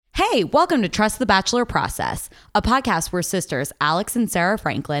Hey, welcome to Trust the Bachelor Process, a podcast where sisters Alex and Sarah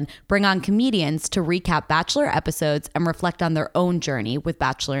Franklin bring on comedians to recap Bachelor episodes and reflect on their own journey with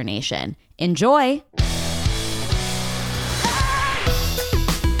Bachelor Nation. Enjoy!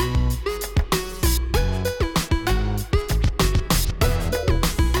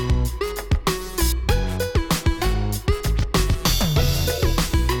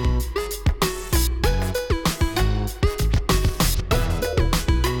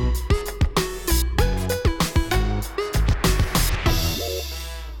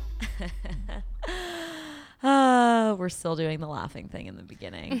 We're still doing the laughing thing in the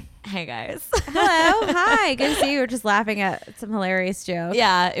beginning. Hey guys. Hello. Hi. Good to see you. We're just laughing at some hilarious jokes.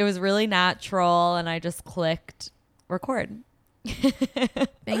 Yeah, it was really natural and I just clicked record.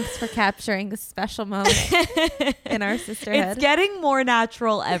 Thanks for capturing this special moment in our sisterhood. It's getting more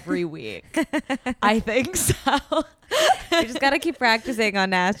natural every week. I think so. We just got to keep practicing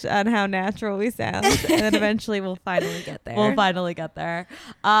on how natural we sound, and then eventually we'll finally get there.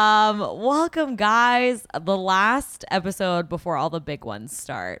 Welcome, guys. The last episode before all the big ones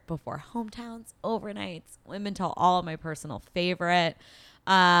start, before hometowns, overnights, women tell, all of my personal favorite.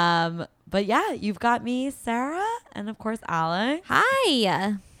 But yeah, you've got me, Sarah, and of course, Alex.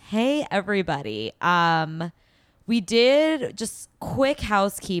 Hi. Hey, everybody. We did just quick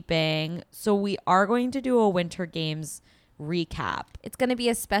housekeeping. So we are going to do a Winter Games recap. It's going to be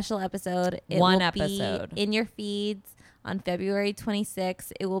a special episode. It One will episode. be in your feeds on February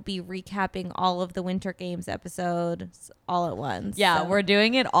 26th. It will be recapping all of the Winter Games episodes all at once. Yeah, so. we're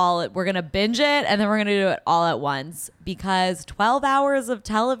doing it all. We're going to binge it and then we're going to do it all at once because 12 hours of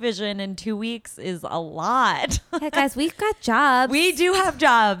television in 2 weeks is a lot. Hey guys, we've got jobs. We do have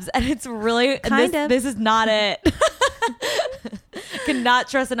jobs and it's really this is not it. Cannot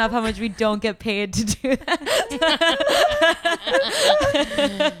stress enough how much we don't get paid to do that.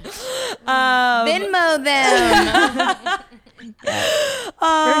 Venmo them.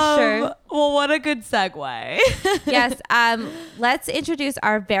 For sure. Well, what a good segue. Yes. Let's introduce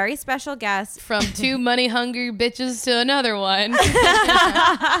our very special guest. From two money-hungry bitches to another one.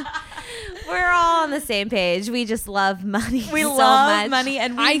 We're all on the same page. We just love money. We so love much. money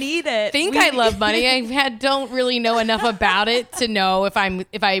and we need it. I think I love money. Don't really know enough about it to know if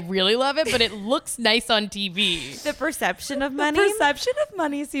I really love it, but it looks nice on TV. The perception of money. Perception of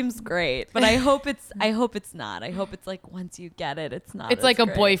money seems great, but I hope it's not. I hope it's like once you get it, it's not. It's like a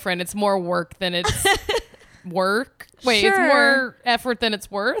great. boyfriend. It's more work than it's work. Wait, Sure. It's more effort than it's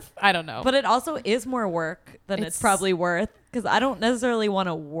worth? I don't know. But it also is more work than it's probably worth because I don't necessarily want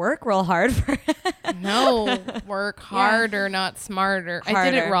to work real hard for it. No, work harder, not smarter. I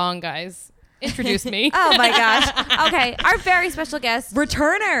did it Harder. wrong, guys. Introduce me. Oh my gosh. Okay. Our very special guest.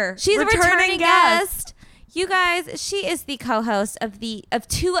 Returner. She's a returning guest. You guys, she is the co-host of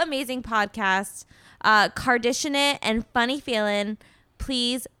two amazing podcasts, Kardashian It and Funny Feeling.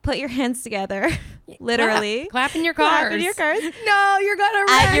 Please put your hands together. Literally. Clap in your cars. Clap in your cars. No, you're gonna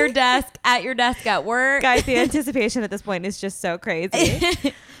At your desk at work. Guys, the anticipation at this point is just so crazy.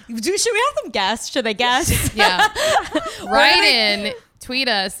 Should we have them guess? Should they guess? Yeah. Write in, tweet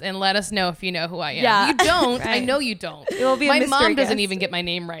us, and let us know if you know who I am. Yeah. You don't. Right. I know you don't. It will be a My mystery mom doesn't guest. even get my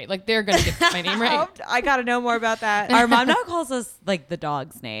name right. Like, they're going to get my name right. I got to know more about that. Our mom now calls us like the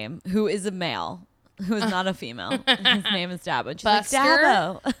dog's name, who is a male, who is not a female. His name is Dabo. And she's Buster. like,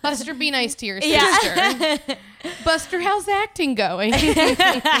 Dabo. Buster, be nice to your sister. Yeah. Buster, how's acting going?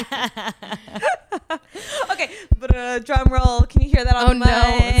 Okay, but drum roll. Can you hear that on Oh, the no.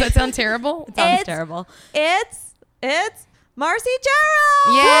 mic? Does that sound terrible? Sounds terrible. It's Marcy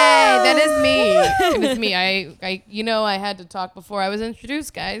Gerald. Yay, that is me. It is me. I had to talk before I was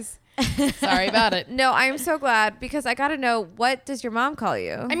introduced, guys. Sorry about it. No, I'm so glad because I got to know, what does your mom call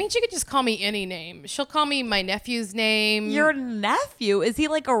you? I mean, she could just call me any name. She'll call me my nephew's name. Your nephew, is he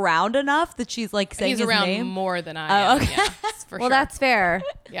like around enough that she's like saying He's his around name? more than I am. okay. Yeah, for Well, sure. that's fair.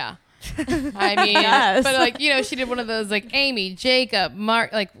 Yeah. I mean, Yes. but like, she did one of those like Amy, Jacob,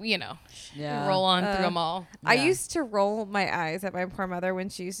 Mark, like, Yeah. roll on through them all. I Yeah. used to roll my eyes at my poor mother when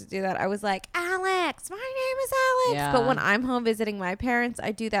she used to do that. I was like, Alex, my name is Alex. Yeah. But when I'm home visiting my parents,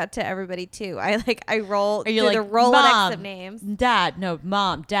 I do that to everybody too. I roll Are you through like, the Rolodex Mom, of names. Dad, no,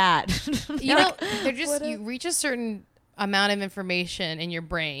 mom, dad. They're just, you reach a certain amount of information in your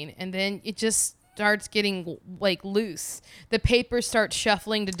brain and then it just starts getting like loose. The papers start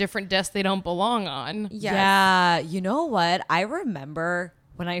shuffling to different desks they don't belong on. Yes. Yeah. You know what? I remember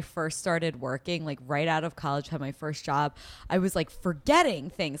when I first started working, like right out of college, had my first job, I was like forgetting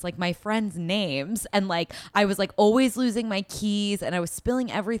things like my friends' names. And like, I was like always losing my keys and I was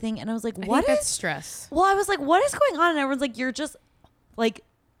spilling everything. And I was like, I what think is that's stress? Well, I was like, what is going on? And everyone's like, you're just like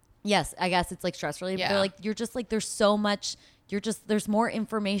Yes, I guess it's like stress relief. Yeah. They're like, you're just like, there's so much. There's more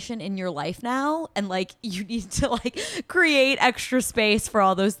information in your life now. And like, you need to like create extra space for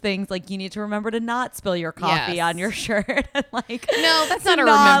all those things. Like, you need to remember to not spill your coffee Yes. on your shirt. And like, No, that's to not a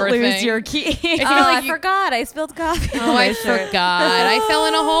remember lose thing. your key. I forgot. I spilled coffee. Oh, I forgot. I fell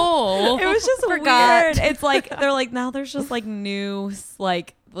in a hole. It was just Forgot. weird. It's like, they're like, now there's just like new,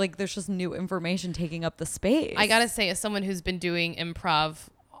 like there's just new information taking up the space. I gotta say, as someone who's been doing improv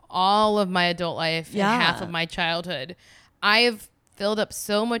all of my adult life Yeah. and half of my childhood, I have filled up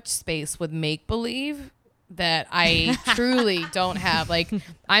so much space with make believe that I truly don't have. Like,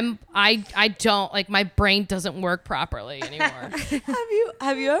 I don't like, my brain doesn't work properly anymore.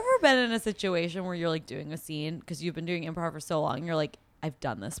 Have you ever been in a situation where you're like doing a scene because you've been doing improv for so long, you're like, I've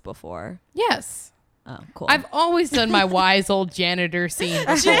done this before? Yes. Oh, cool. I've always done my wise old janitor scene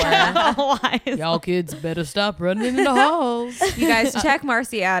before. Why is Y'all kids better stop running in the halls. You guys check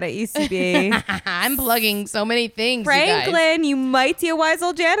Marcy out at UCB. I'm plugging so many things, you guys. Franklin, you might see a wise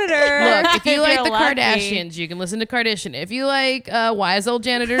old janitor. Look, if you You're like the lucky. Kardashians, you can listen to Kardashian. If you like wise old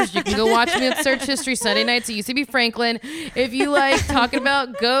janitors, you can go watch me on Search History Sunday nights at UCB Franklin. If you like talking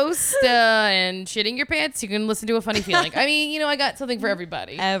about ghosts and shitting your pants, you can listen to A Funny Feeling. I mean, you know, I got something for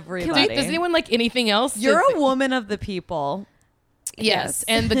everybody. everybody? Does anyone like anything else? You're a woman of the people. Yes,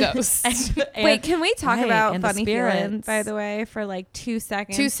 and the ghosts. Wait, can we talk Right, about and the Funny Feeling, spirits. by the way, for like 2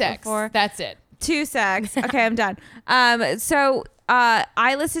 seconds? 2 secs. before? That's it. 2 secs. Okay, I'm done. So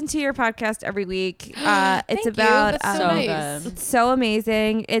I listen to your podcast every week. It's Thank you. about That's so nice. good. It's so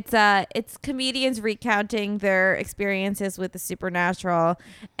amazing. It's comedians recounting their experiences with the supernatural,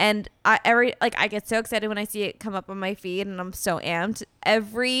 and I get so excited when I see it come up on my feed, and I'm so amped.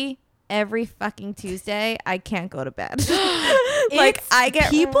 Every fucking Tuesday, I can't go to bed. Like, I get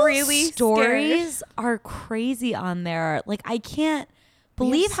people's really stories are crazy on there. Like, I can't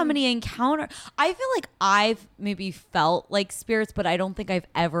believe how many encounter. I feel like I've maybe felt like spirits, but I don't think I've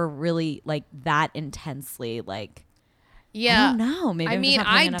ever really like that intensely. Like, Yeah. I don't know. Maybe I I'm just mean, not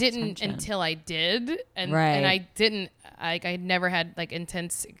paying I enough didn't attention. until I did, and Right. and I didn't. I never had like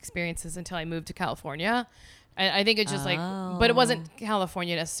intense experiences until I moved to California. And I think it's just like, but it wasn't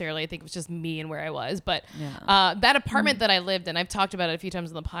California necessarily. I think it was just me and where I was. But Yeah. that apartment that I lived in, I've talked about it a few times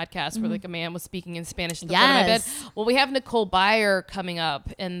on the podcast, where like a man was speaking in Spanish at the foot of my bed. Yes. Well, we have Nicole Byer coming up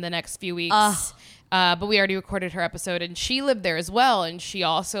in the next few weeks. But we already recorded her episode, and she lived there as well, and she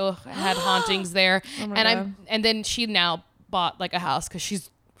also had hauntings there. And then she now bought like a house because she's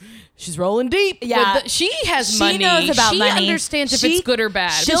rolling deep. Yeah. She has She money. knows about she money. understands if She- it's good or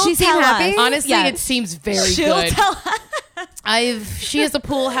bad. she'll Does she seem tell happy? us. Honestly, Yes. it seems very She'll good. tell She has a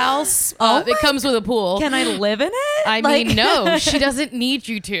pool house. Oh It my comes with a pool. Can I live in it? I Like- mean, no, she doesn't need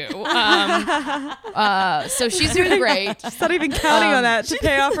you to. So she's doing great. She's not even counting on that to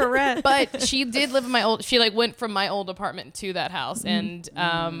pay off her rent. But she did live in my old. She like went from my old apartment to that house, and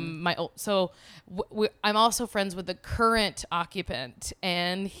my old. So I'm also friends with the current occupant,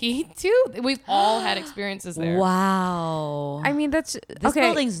 and he too. We've all had experiences there. Wow. I mean, that's this okay.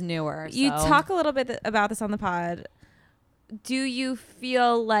 building's newer. You so- talk a little bit about this on the pod. Do you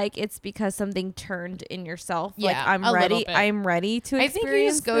feel like it's because something turned in yourself? Like, Yeah, I'm a ready. little bit. I'm ready to I experience think you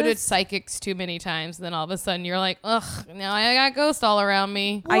just go to this? psychics too many times, and then all of a sudden you're like, ugh, now I got ghosts all around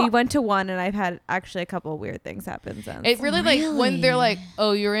me. I went to one, and I've had actually a couple of weird things happen since. It really like when they're like,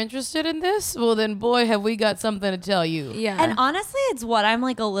 oh, you're interested in this? Well, then, boy, have we got something to tell you. yeah. And honestly, it's what I'm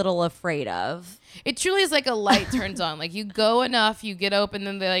like a little afraid of. It truly is like a light turns on. Like you go enough, you get open,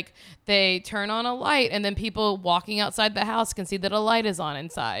 then they turn on a light, and then people walking outside the house can see that a light is on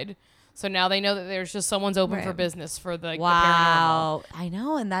inside. So now they know that there's just someone's open for Right. business for the paranormal. Wow. I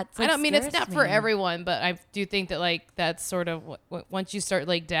know. And that's I like, don't mean it's scares not for me. everyone, but I do think that like that's sort of once you start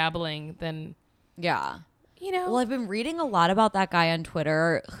like dabbling, then Yeah. you know. Well, I've been reading a lot about that guy on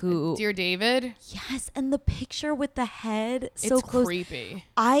Twitter who. Dear David, Yes, and the picture with the head so it's close. creepy.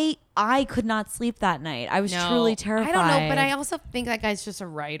 I could not sleep that night. I was No, truly terrified. I don't know, but I also think that guy's just a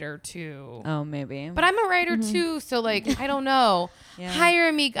writer too. Oh, maybe. But I'm a writer too, so like I don't know. Yeah.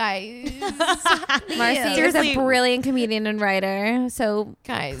 Hire me, guys. Marcy is a Seriously. brilliant comedian and writer. So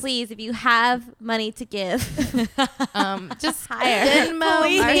Guys. please, if you have money to give, Just Hire. Venmo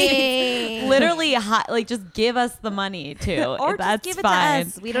me. Literally, like, just give us the money too. or That's just give it fine. to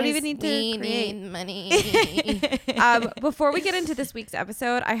us. We don't even need to We create. need money. Before we get into this week's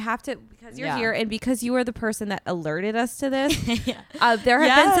episode, I have to, because you're Yeah. here and because you are the person that alerted us to this, Yeah. there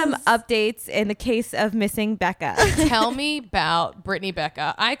have been some Yes. updates in the case of missing Becca. Tell me about Brittany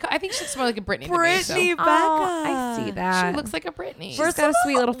Becca. I think she looks more like a Brittany. Brittany to me, Becca. Oh, I see so. that. She looks like a Brittany. She's got a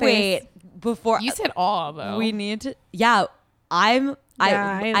sweet little face. Wait, before you said all though. we need to. Yeah, I'm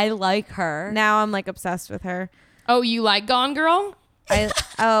Yeah, I like her. Now I'm like obsessed with her. Oh, you like Gone Girl?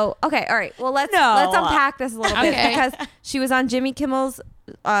 Okay, all right. Well, let's unpack this a little bit because she was on Jimmy Kimmel's.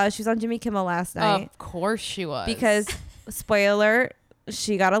 She was on Jimmy Kimmel last night. Of course she was. Because spoiler,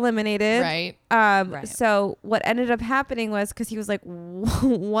 she got eliminated. Right. Right. So what ended up happening was because he was like,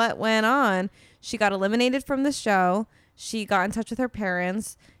 what went on? She got eliminated from the show. She got in touch with her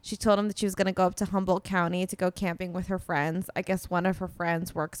parents. She told them that she was going to go up to Humboldt County to go camping with her friends. I guess one of her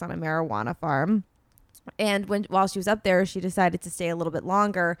friends works on a marijuana farm. And while she was up there, she decided to stay a little bit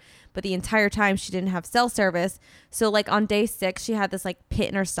longer. But the entire time she didn't have cell service. So like on day 6, she had this like pit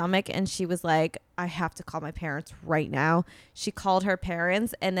in her stomach and she was like, I have to call my parents right now. She called her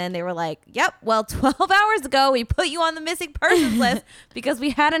parents and then they were like, yep, well, 12 hours ago, we put you on the missing persons list because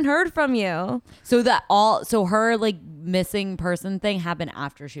we hadn't heard from you. So her like missing person thing happened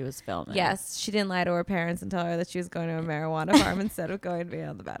after she was filming. Yes, she didn't lie to her parents and tell her that she was going to a marijuana farm instead of going to be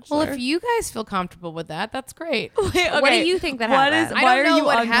on The Bachelor. Well, if you guys feel comfortable with that, that's great. What do you think that happened? I don't know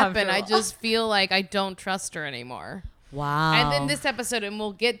what happened. I just feel like I don't trust her anymore. Wow. And then this episode, and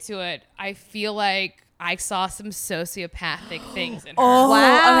we'll get to it, I feel like I saw some sociopathic things in her. Oh,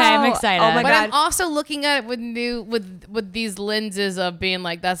 Wow. okay, I'm excited. Oh my But God. I'm also looking at it with these lenses of being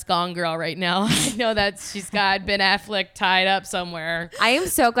like, that's Gone Girl right now. I know that she's got Ben Affleck tied up somewhere. I am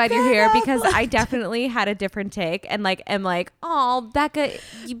so glad you're here because I definitely had a different take and like am like, oh, Becca,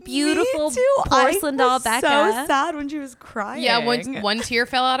 you beautiful porcelain doll Becca. So sad when she was crying. Yeah, one tear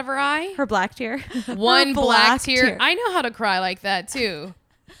fell out of her eye. Her black tear. One black black tear. tear. I know how to cry like that too.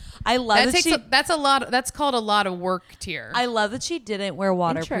 I love that That's a lot. That's called a lot of work tear. I love that she didn't wear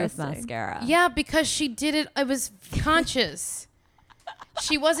waterproof Interesting. mascara. Yeah, because she did it. It was conscious.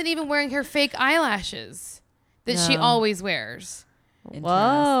 She wasn't even wearing her fake eyelashes that she No. always wears.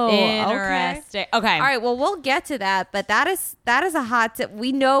 Whoa, Interesting. Okay. All right, well, we'll get to that, but that is a hot tip.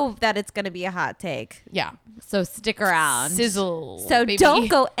 We know that it's going to be a hot take. Yeah, So stick around. sizzle. So baby. don't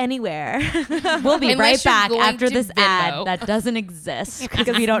go anywhere. We'll be Unless right you're back going after to this Venmo. ad that doesn't exist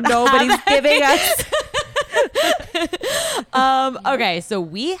because we don't Nobody's have giving us. Okay, so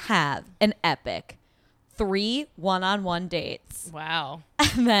we have an epic 3 one-on-one dates Wow.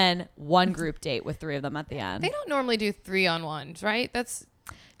 and then 1 group date with 3 of them at the end. They don't normally do 3-on-1s, right? That's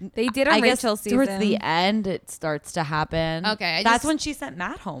They did on I guess Rachel's season. towards the end it starts to happen. Okay, That's when she sent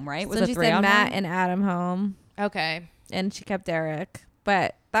Matt home, right? So she sent Matt and Adam home, okay. and she kept Derek.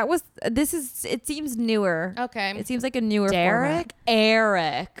 But that was it seems newer. Okay. It seems like a newer Derek,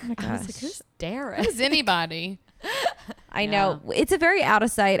 Eric. Oh my I was like, gosh. who's Derek? Who's anybody? I know. It's a very out of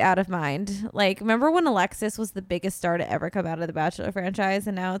sight, out of mind. Like, remember when Alexis was the biggest star to ever come out of the Bachelor franchise?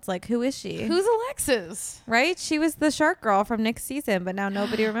 And now it's like, who is she? Who's Alexis? Right? She was the shark girl from Nick's season, but now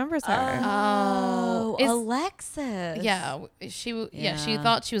nobody remembers her. Oh, Is- Alexis. Yeah, she Yeah.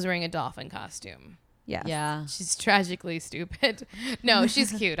 thought she was wearing a dolphin costume. Yes. Yeah. She's tragically stupid. No,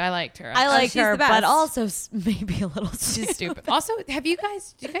 she's cute. I liked her. I like she's her, the best. but also maybe a little She's stupid. Also, did you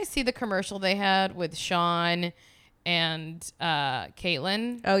guys see the commercial they had with Sean and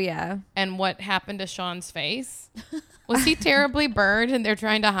Caitlyn Oh, yeah. and what happened to Sean's face? Was he terribly burned and they're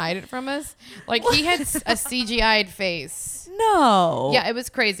trying to hide it from us? Like he had a CGI'd face. No. Yeah, it was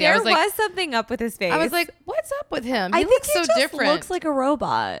crazy. There I was like, something up with his face. I was like, what's up with him? I He think looks so he just different. looks like a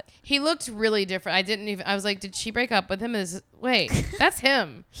robot. He looked really different. I was like, did she break up with him? Wait, that's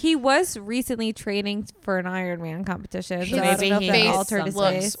him. he was recently training for an Ironman competition. So His I don't know if that face altered his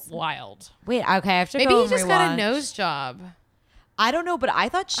looks face. wild. Wait, okay, I have to Maybe go he and just got a rewatch. nose job. I don't know, but I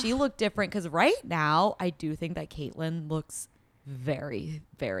thought she looked different because right now I do think that Caitlyn looks very,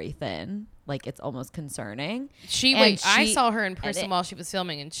 very thin. Like it's almost concerning. I she- saw her in and person it- while she was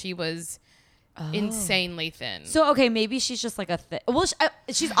filming, and she was insanely thin. So okay, maybe she's just like a thin. Well,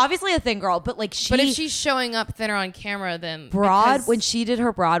 she's obviously a thin girl, but like but if she's showing up thinner on camera, then because- when she did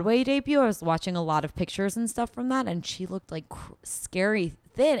her Broadway debut, I was watching a lot of pictures and stuff from that, and she looked like scary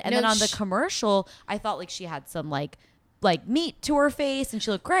thin. And No, then on the commercial, I thought like she had some like meat to her face, and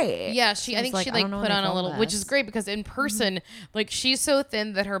she looked great. Yeah, So I was think she I like don't know put when they on a filmed little, which is this. great because in person, like she's so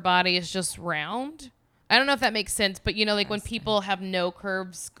thin that her body is just round. I don't know if that makes sense, but you know, like when people have no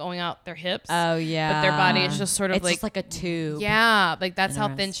curves going out their hips, Oh yeah, but their body is just sort of it's just like a tube. yeah, like that's how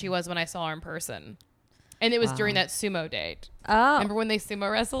thin Interesting. she was when I saw her in person, and it was during that sumo date. Oh. Remember when they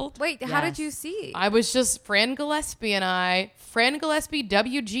sumo wrestled? Wait, how did Yes. you see? I was just Fran Gillespie Fran Gillespie,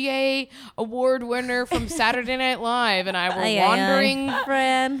 WGA award winner from Saturday Night Live, and I were wandering.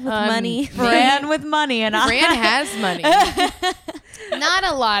 Fran with money. Fran with money, and Fran has money. Not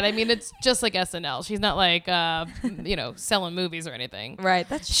a lot. I mean, it's just like SNL. She's not like, selling movies or anything. Right.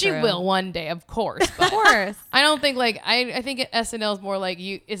 That's She true. will one day, of course. Of But course. I don't think I think SNL is more like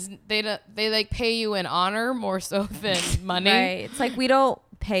they like pay you in honor more so than money. Right. It's like we don't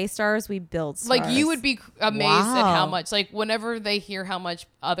pay stars, we build stars. Like you would be amazed at Wow. how much, like whenever they hear how much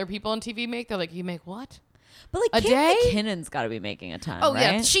other people on TV make, they're like, you make what? But like A Kate day? McKinnon's got to be making a ton. Oh right?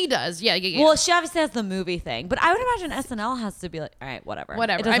 yeah, she does. Yeah. Well, she obviously has the movie thing, but I would imagine SNL has to be like, all right, whatever. It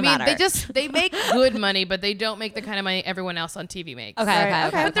Whatever. doesn't I mean, matter. they make good money, but they don't make the kind of money everyone else on TV makes. Okay, Right,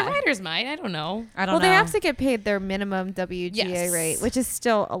 okay. But the writers might. I don't know. I don't well, know. they have to get paid their minimum WGA Yes. rate, which is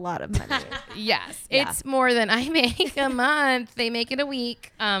still a lot of money. Yes, Yeah. it's more than I make a month. They make it a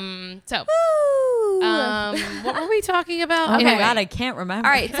week. What were we talking about? Oh my Anyway, god, I can't remember.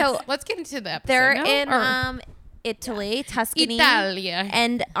 All right, so let's get into the episode. they're no? in Or Italy, Tuscany. Italia.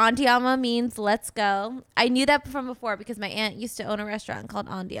 And Andiamo means let's go. I knew that from before because my aunt used to own a restaurant called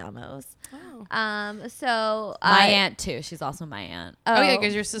Andiamo's. Oh. So My aunt too. She's also my aunt. Oh yeah,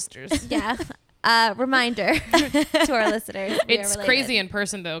 because you're sisters. yeah. Reminder to our listeners. we are It's related. crazy in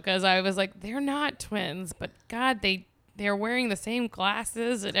person though, because I was like, they're not twins, but God, they're wearing the same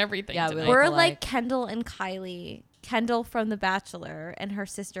glasses and everything. Yeah, to we me. We're alike. like Kendall and Kylie. Kendall from The Bachelor and her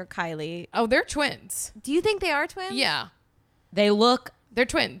sister Kylie. Oh, they're twins. Do you think they are twins? Yeah, They look they're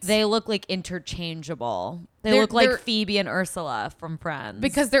twins. like interchangeable. They They're- look like they're- Phoebe and Ursula from Friends.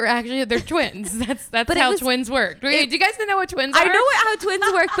 because they're twins. That's But it how was- twins work. Do you guys know what twins I are? know how twins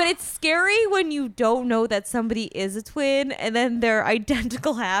work, but it's scary when you don't know that somebody is a twin and then their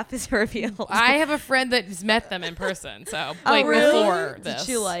identical half is revealed. I have a friend that's met them in person. So Oh, like really? before Did this.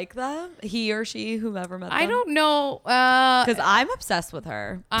 she like them? He or she, whoever met them? I don't know. Because I'm obsessed with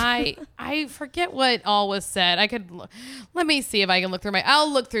her. I forget what all was said. I could let me see if I can look through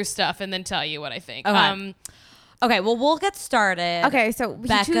I'll look through stuff and then tell you what I think. Okay. Okay, well, we'll get started. Okay, so he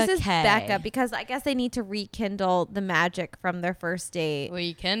Becca chooses K. Becca because I guess they need to rekindle the magic from their first date.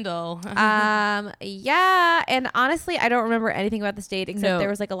 We Kendall. Yeah, and honestly, I don't remember anything about this date except No. there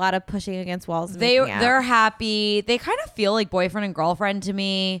was like a lot of pushing against walls. And They're making out. happy. They kind of feel like boyfriend and girlfriend to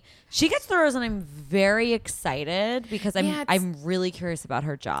me. She gets the rose, and I'm very excited because Yeah, it's- I'm really curious about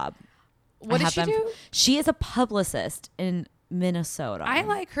her job. What I does have she them- do? She is a publicist in Minnesota. I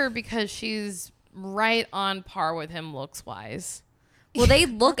like her because she's right on par with him looks wise. Well, they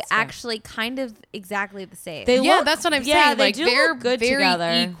look That's fair. actually kind of exactly the same. They Yeah, look- that's what I'm yeah, saying. they Like do they're look good very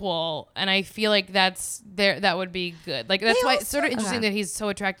together. equal, and I feel like that would be good. Like that's They why also- it's sort of interesting Okay. that he's so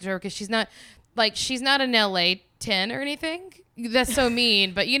attracted to her because she's not an LA 10 or anything. That's so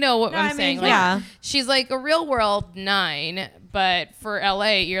mean, but you know what No, I'm I mean, saying. Like, yeah. she's like a real world 9, but for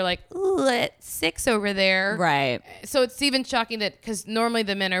LA, you're like, ooh, it's 6 over there. Right. So it's even shocking that because normally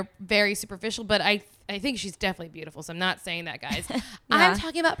the men are very superficial, but I think she's definitely beautiful. So I'm not saying that, guys. I'm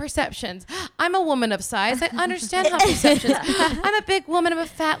talking about perceptions. I'm a woman of size. I understand how perceptions. I'm a big woman. I'm a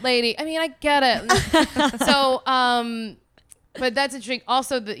fat lady. I mean, I get it. So, but that's interesting.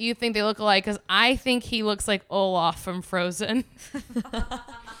 Also, that you think they look alike because I think he looks like Olaf from Frozen.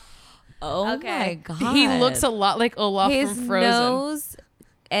 Oh Okay. my god. He looks a lot like Olaf his from Frozen. nose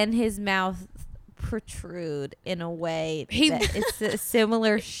and his mouth protrude in a way that it's a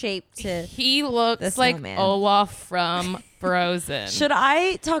similar shape to. He looks the like snowman. Olaf from Frozen. Should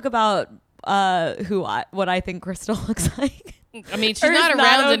I talk about what I think Crystal looks like? I mean, she's Or not is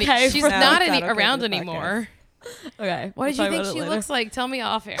around. that okay She's for- not No, it's not okay around for the anymore. Okay. What did you think she looks like? Tell me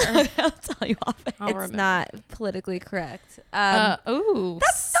off air. I'll tell you off. I'll It's remember. not politically correct. Ooh,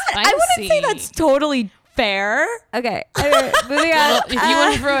 I wouldn't say that's totally fair. Okay. Anyway, moving on. Well, if you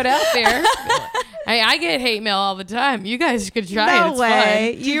want to throw it out there, hey, I get hate mail all the time. You guys could try it. No It's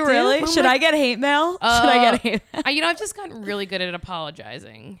way. Do you really? Should I get hate mail? Should I get hate mail? fun. I've just gotten really good at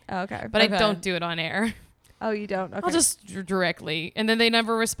apologizing, Okay. but Okay. I don't do it on air. Oh, you don't? Okay. I'll just directly, and then they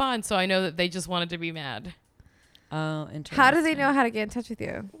never respond, so I know that they just wanted to be mad. Oh, interesting. How do they know how to get in touch with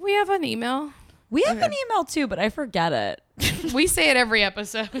you? We have an email. We have an email too, but I forget it. We say it every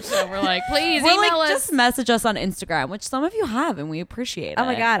episode, so we're like, please We're email like, us. just message us on Instagram, which some of you have, and we appreciate it. Oh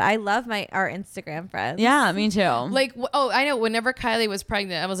my god, I love our Instagram friends. Yeah, me too. Like, I know. Whenever Kylie was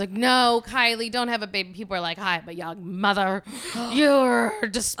pregnant, I was like, "No, Kylie, don't have a baby." People are like, "Hi, but young mother, you're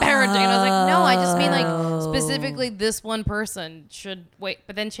disparaging." And I was like, "No, I just mean like specifically this one person should wait."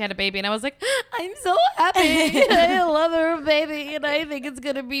 But then she had a baby, and I was like, "I'm so happy. I love her baby, and I think it's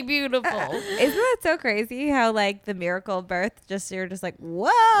gonna be beautiful." Isn't that so crazy how like the miracle of birth you're just like,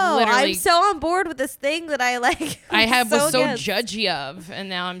 whoa, Literally. I'm so on board with this thing that I like. I was so against. judgy of, and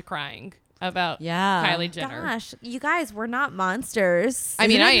now I'm crying. about Yeah. Kylie Jenner. Gosh, you guys, we're not monsters. I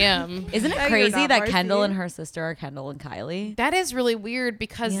mean, I am. Isn't it No, you're crazy not, that Marcy. Kendall and her sister are Kendall and Kylie? That is really weird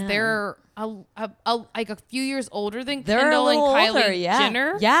because Yeah. they're like a few years older than They're Kendall a and little Kylie older, yeah.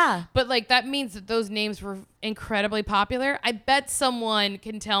 Jenner. Yeah. But like that means that those names were incredibly popular. I bet someone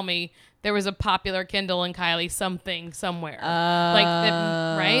can tell me there was a popular Kendall and Kylie something somewhere. Like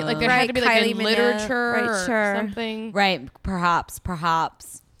that, right? Like there had to be like Kylie in Minogue, literature right, or sure. something. Right. Perhaps.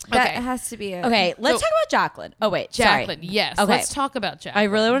 That Okay. has to be it. Okay. Let's So- talk about Jacqueline. Oh, wait. Jacqueline, Sorry. yes. Okay. Let's talk about Jacqueline. I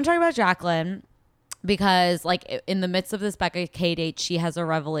really want to talk about Jacqueline because, like, in the midst of this Becca K date, she has a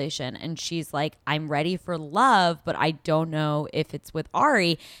revelation and she's like, I'm ready for love, but I don't know if it's with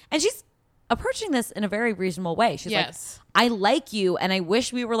Ari. And she's approaching this in a very reasonable way. She's Yes. like, I like you and I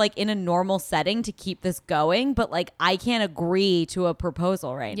wish we were like in a normal setting to keep this going, but like, I can't agree to a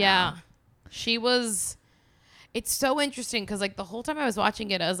proposal right now. Yeah. She was. It's so interesting because like the whole time I was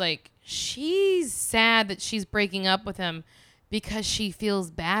watching it, I was like, she's sad that she's breaking up with him because she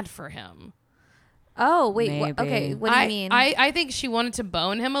feels bad for him. Oh, wait. Maybe. Okay. What do you mean? I think she wanted to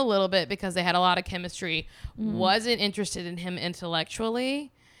bone him a little bit because they had a lot of chemistry. Wasn't interested in him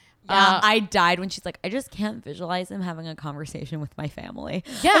intellectually. Yeah, I died when she's like, I just can't visualize him having a conversation with my family.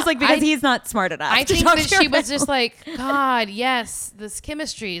 Yeah, I was like, because I- he's not smart enough. I to think talk that to your she was just family. like, God, yes, this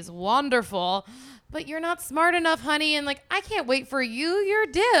chemistry is wonderful, but you're not smart enough, honey. And like, I can't wait for you, your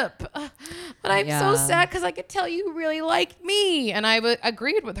dip. But I'm so Yeah. sad because I could tell you really like me. And I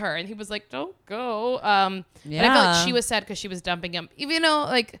agreed with her. And he was like, don't go. But I felt Yeah. like she was sad because she was dumping him. Even though,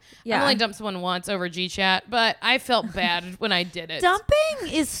 like, Yeah. I've only dumped someone once over GChat, but I felt bad when I did it.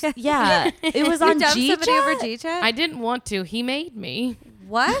 Dumping is, yeah, it was You on dumped somebody over G-Chat. G-Chat? I didn't want to. He made me.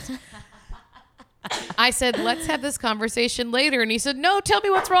 What? I said, let's have this conversation later. And he said, no, tell me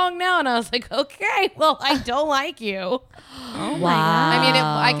what's wrong now. And I was like, okay, well, I don't like you. Oh Wow. I mean,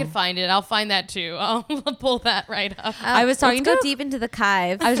 I could find it. I'll find that too. I'll pull that right up. I was talking Let's go to- deep into the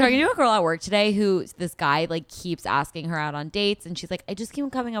chives. I was talking to a girl at work today who this guy like keeps asking her out on dates and she's like, I just keep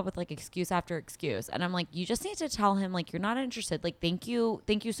coming up with like excuse after excuse. And I'm like, you just need to tell him like you're not interested. Like, thank you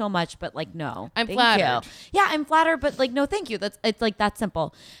so much, but like no. I'm thank flattered. you. Yeah, I'm flattered, but like no thank you. It's like that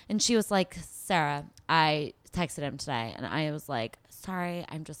simple. And she was like, Sarah, I texted him today and I was like, sorry,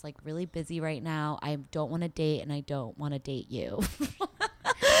 I'm just like really busy right now. I don't want to date and I don't want to date you.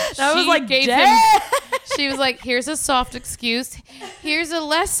 I was She like, gave "Dang." him. She was like, here's a soft excuse. Here's a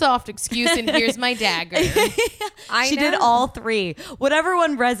less soft excuse. And here's my dagger. She did all three. Whatever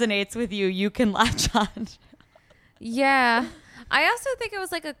one resonates with you, you can latch on. Yeah. I also think it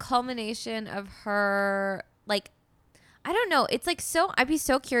was like a culmination of her, like, I don't know. It's like I'd be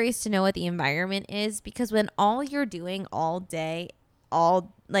so curious to know what the environment is because when all you're doing all day,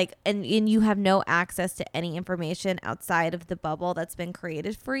 and you have no access to any information outside of the bubble that's been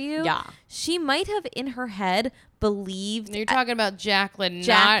created for you. Yeah. She might have in her head believed. You're talking about Jacqueline,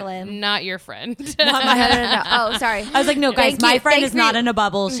 Jacqueline. not your friend. No. Oh, sorry. I was like, no, guys, Thank my you. friend Thanks is for not you. in a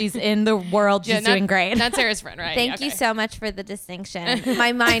bubble. She's in the world. She's doing great. Not Sarah's friend, right? Thank Yeah, you okay. so much for the distinction.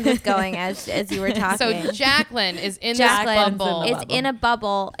 My mind was going as you were talking. So Jacqueline is in Jacqueline's this bubble. in the It's in a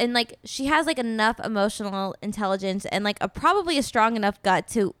bubble, and like she has like enough emotional intelligence and like probably a strong enough gut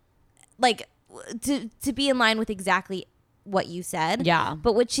to like to be in line with exactly what you said. Yeah.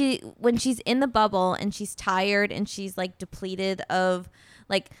 But when she's in the bubble and she's tired and she's like depleted of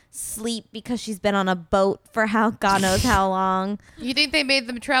like sleep because she's been on a boat for God knows how long. You think they made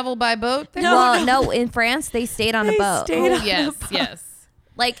them travel by boat? There? No, in France they stayed on a boat. stayed Oh, on yes, yes.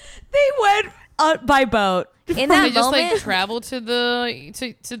 Like They went by boat. in They that just moment, like travel to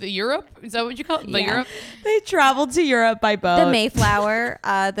the Europe. Is that what you call it? The Yeah. Europe. They traveled to Europe by boat. the Mayflower,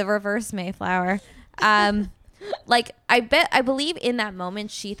 the reverse Mayflower. Like I believe in that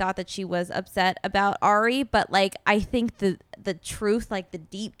moment she thought that she was upset about Ari, but like I think the truth, like the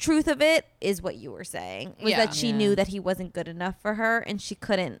deep truth of it is what you were saying, was Yeah. that she Yeah. knew that he wasn't good enough for her and she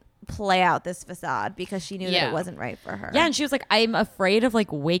couldn't play out this facade because she knew that Yeah. it wasn't right for her. Yeah, and she was like, I'm afraid of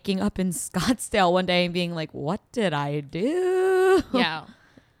like waking up in Scottsdale one day and being like, what did I do? Yeah,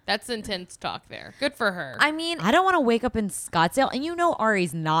 that's intense talk there. Good for her. I mean, I don't want to wake up in Scottsdale. And you know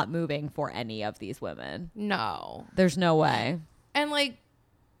Ari's not moving for any of these women. no. There's no way. And like,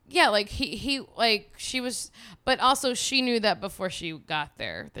 yeah, like he like she was, but also she knew that before she got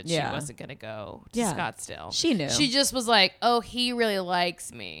there that Yeah. she wasn't gonna go to Yeah. Scottsdale. She knew. She just was like, oh, he really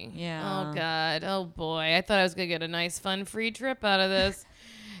likes me. Yeah. Oh God. Oh boy. I thought I was gonna get a nice, fun, free trip out of this.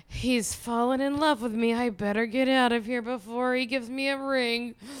 He's fallen in love with me. I better get out of here before he gives me a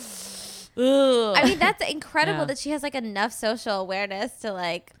ring. Ugh. I mean that's incredible Yeah. that she has like enough social awareness to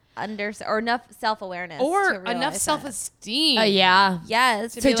like or enough self-awareness or to realize enough that. self-esteem. Yeah.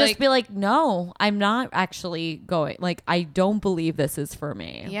 Yes. To To be just like- be like, no, I'm not actually going. Like, I don't believe this is for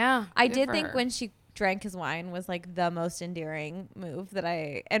me. Yeah. I good did for think her. when she drank his wine was like the most endearing move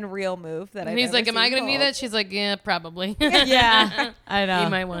and real move that I've He's ever like, am I seen going to need pulled. that? She's like, yeah, probably. Yeah. I You know.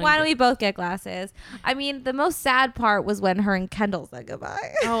 might want Why don't we both get glasses? I mean, the most sad part was when her and Kendall said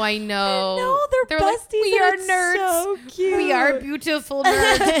goodbye. Oh, I know. No, they're like, besties. we and are it's nerds. So cute. We are beautiful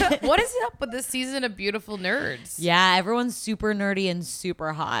nerds. What is up with this season of Beautiful Nerds? Yeah, everyone's super nerdy and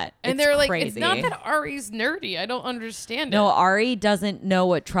super hot. And It's they're like, crazy. it's not that Ari's nerdy. I don't understand No, it. Ari doesn't know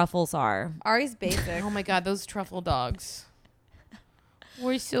what truffles are. Ari's basic. Oh my God, those truffle dogs.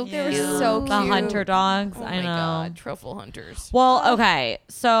 We're so They were cute. so The cute. hunter dogs. Oh I my know. God, truffle hunters. Well, okay.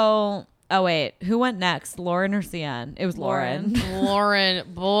 So, oh wait, who went next? Lauren or Cian? It was Lauren.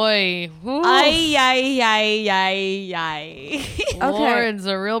 Lauren, boy. Whew. Ay, ay, ay, ay, ay. Lauren's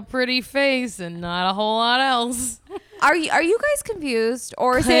a real pretty face and not a whole lot else. Are you guys confused,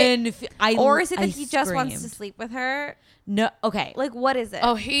 or is it I that he just wants to screamed. sleep with her? No, okay. Like, what is it?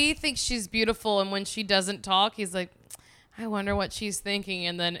 Oh, he thinks she's beautiful, and when she doesn't talk, he's like, I wonder what she's thinking.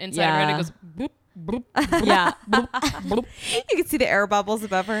 And then inside her head, Yeah. it goes, boop, boop, Yeah. You can see the air bubbles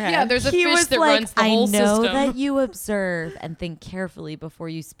above her head. yeah, there's a He fish was that like, runs the I whole know system. that you observe and think carefully before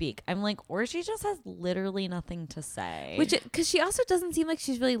you speak. I'm like, or she just has literally nothing to say. Which, because she also doesn't seem like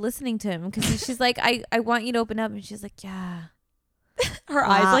she's really listening to him. Because she's like, I want you to open up, and she's like, yeah. her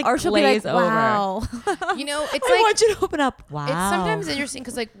eyes like or she'll be glaze like, over. wow. You know, it's I like, want you to open up. Wow. it's sometimes interesting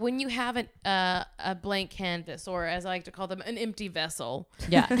because, like, when you have a blank canvas, or as I like to call them, an empty vessel.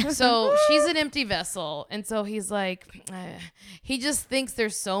 Yeah. So she's an empty vessel, and so he's like, he just thinks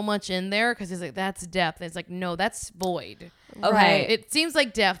there's so much in there because he's like, that's depth. And it's like, no, that's void. Okay. Right. It seems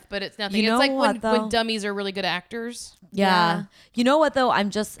like depth, but it's nothing. You know it's like what, though? when dummies are really good actors. Yeah. Yeah. You know what though? I'm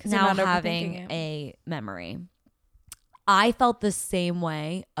just 'Cause you're now not having overthinking it. a memory. I felt the same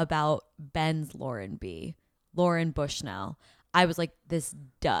way about Ben's Lauren Bushnell. I was like, this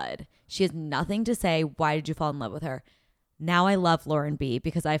dud. She has nothing to say. Why did you fall in love with her? Now I love Lauren B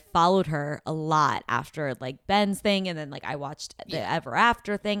because I followed her a lot after like Ben's thing, and then like I watched the Ever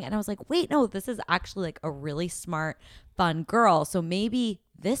After thing, and I was like, wait, no, this is actually like a really smart, fun girl. So maybe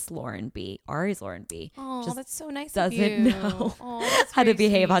this Ari's Lauren B, Oh, just that's so nice. doesn't of you. know Oh, that's how to very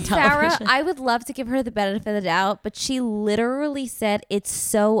behave on sweet. television. Sarah, I would love to give her the benefit of the doubt, but she literally said it's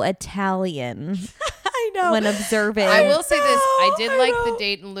so Italian I know. when observing. I will say this: I did I like know. the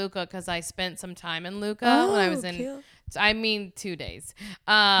date in Lucca because I spent some time in Lucca when I was in. cute. I mean, 2 days.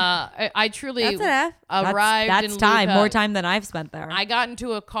 I truly That's enough. arrived That's in time, Lucca. more time than I've spent there. I got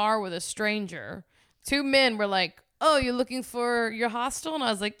into a car with a stranger. 2 men were like, "Oh, you're looking for your hostel?" And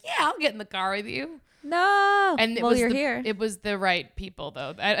I was like, "Yeah, I'll get in the car with you." No. And it well, was you're the, here. It was the right people,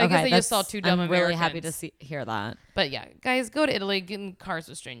 though. I guess they just saw 2 dumb I'm Americans. really happy to hear that. But yeah, guys, go to Italy, get in cars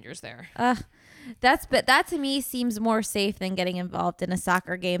with strangers there. But that to me seems more safe than getting involved in a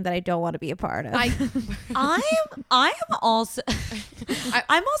soccer game that I don't want to be a part of. I am also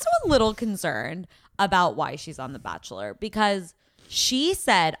I'm also a little concerned about why she's on The Bachelor, because she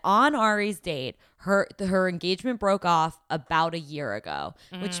said on Ari's date her engagement broke off about a year ago,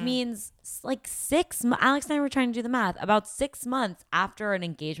 which means like 6 months. Alex and I were trying to do the math. About 6 months after an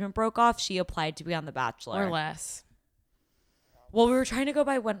engagement broke off, she applied to be on The Bachelor. Or less. Well, we were trying to go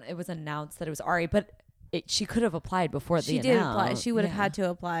by when it was announced that it was Ari, but she could have applied before she the did announce. apply. She would have Yeah. had to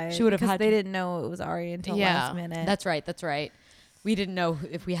apply. She would have because had they to. didn't know it was Ari until Yeah. last minute. That's right. That's right. We didn't know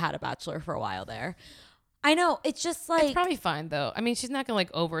if we had a Bachelor for a while there. I know. It's just like It's probably fine though. I mean, she's not gonna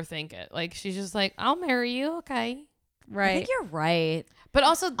like overthink it. Like she's just like, "I'll marry you, okay." I right. think you're right. But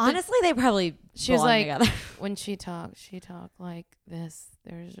also, Honestly, they probably she was belong like, together. when she talked like this.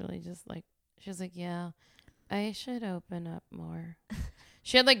 There's really just like, she was like, "Yeah, I should open up more."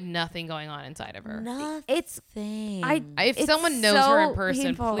 She had like nothing going on inside of her. Nothing. It's- If It's someone knows her in so person,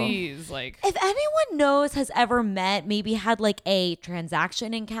 painful. please, like, If anyone knows, has ever met, maybe had like a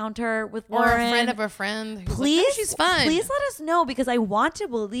transaction encounter with or Lauren, a friend of a friend. Who's please, like, "Oh, she's fun. please let us know, because I want to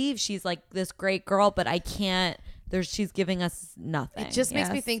believe she's like this great girl, but I can't. She's giving us nothing. It just makes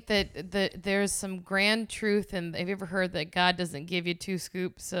me Yes. think that there's some grand truth. And have you ever heard that God doesn't give you 2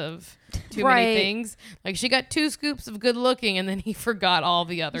 scoops of too Right. many things? Like she got 2 scoops of good looking, and then he forgot all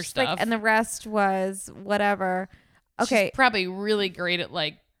the other She's stuff. like, and the rest was whatever. Okay. She's probably really great at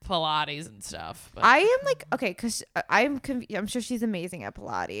like Pilates and stuff. But I am like, okay, because I'm sure she's amazing at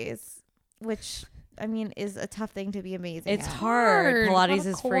Pilates, which I mean, is a tough thing to be amazing It's at. hard. Pilates Of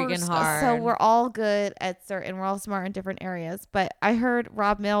is course. freaking hard. So we're all good at certain, we're all smart in different areas. But I heard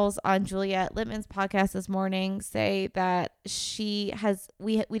Rob Mills on Juliette Littman's podcast this morning say that she has,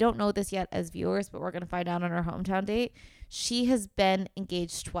 we don't know this yet as viewers, but we're going to find out on her hometown date. She has been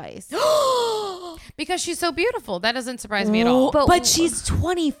engaged twice. Because she's so beautiful. That doesn't surprise me at all. But she's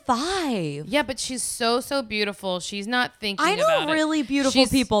 25. Yeah, but she's so beautiful. She's not thinking I about know it. really beautiful She's-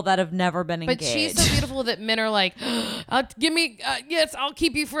 people that have never been But engaged. she's so beautiful that men are like, give me, yes, I'll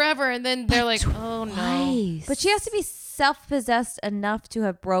keep you forever. And then they're like, oh no. Twice. But she has to be self-possessed enough to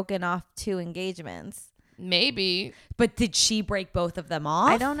have broken off 2 engagements. Maybe. But did she break both of them off?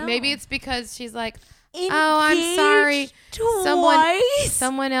 I don't know. Maybe it's because she's like, Engaged oh, I'm sorry. Twice.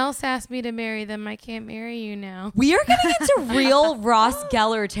 Someone else asked me to marry them. I can't marry you now. We are getting into real Ross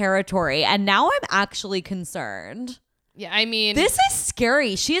Geller territory, and now I'm actually concerned. Yeah, I mean, This is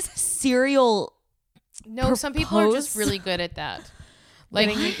scary. She is a serial. no, some people are just propose? really good at that. Like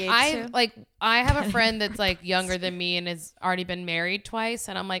Getting engaged too? I have a friend that's like younger than me and has already been married twice,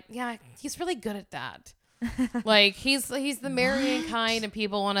 and I'm like, yeah, he's really good at that. Like he's the marrying kind, and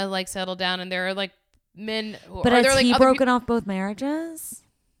people want to like settle down, and there are like men. But or has they're, like, he other broken off both marriages?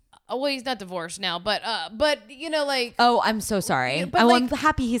 Oh, well, he's not divorced now, but you know, like. Oh, I'm so sorry. Yeah, but, I'm like-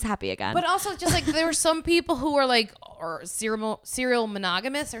 happy he's happy again. But also, just like there are some people who are like or serial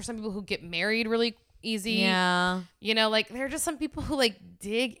monogamous, or some people who get married really easy. yeah. You know, like there are just some people who like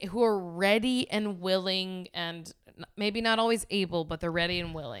who are ready and willing, and maybe not always able, but they're ready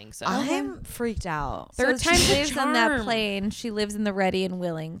and willing. So I'm freaked out. There are So times she of lives on that charm. plane. She lives in the ready and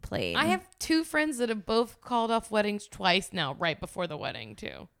willing plane. I have 2 friends that have both called off weddings twice now, right before the wedding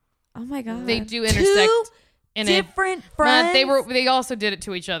too. Oh my god. They do intersect in a Different friends. they also did it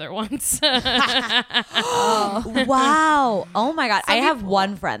to each other once. Wow. Oh my God. Some I have people-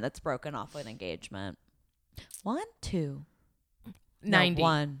 one friend that's broken off an engagement. 1, 2. No, 90.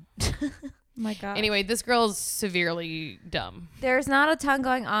 1. Oh my god. Anyway, this girl's severely dumb. There's not a ton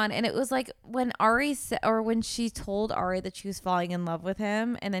going on, and it was like when when she told Ari that she was falling in love with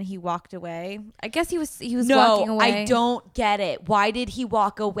him, and then he walked away. I guess he was walking No, away. I don't get it. Why did he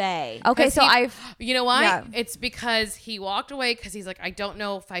walk away? Okay, 'Cause so you know why? Yeah. It's because he walked away because he's like, I don't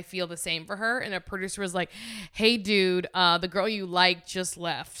know if I feel the same for her. And a producer was like, hey, dude, the girl you like just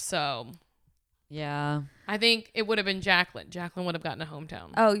left. So Yeah. I think it would have been Jacqueline. Jacqueline would have gotten a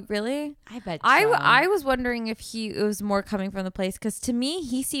hometown. Oh, really? I bet I was wondering if it was more coming from the place, because to me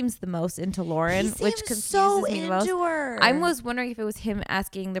he seems the most into Lauren, which confuses so me the most. into her. I was wondering if it was him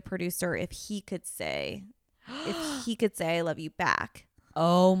asking the producer if he could say I love you back.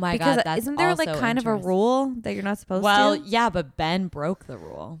 Oh my Because God. That's isn't there like also kind of a interesting. rule that you're not supposed Well, to? yeah, but Ben broke the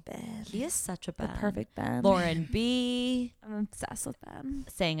rule. Ben. He is such a The Ben. perfect Ben. Lauren B. I'm obsessed with Ben.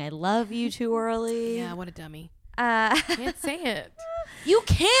 saying I love you too early. Yeah, what a dummy. Uh, Can't say it. You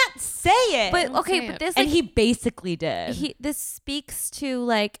can't say it. but Don't okay, say but it. this and like, he basically did. this speaks to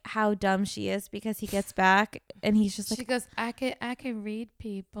like how dumb she is, because he gets back and he's just She like, goes, I can read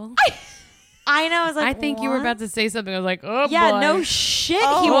people. I know. I was like, I think you were about to say something. I was like, oh Yeah, boy. no shit.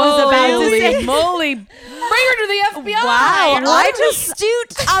 Oh, he was about to Holy say. moly. Bring her to the FBI. Wow, what I an just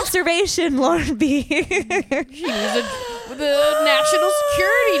astute observation, Lauren B. She was the national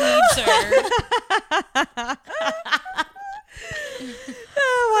security needs her.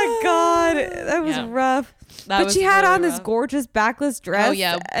 Oh my god, that was Yeah. rough. That But was she had really on this rough. gorgeous backless dress. Oh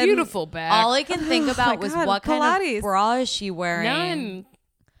yeah, and- beautiful back. All I can think Oh about my was God, what kind Pilates. of bra is she wearing. None.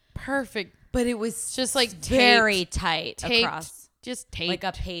 Perfect. But it was Just like very tight taped, across, just taped, like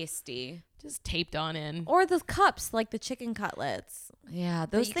a pasty. just taped on in. Or the cups, like the chicken cutlets. Yeah,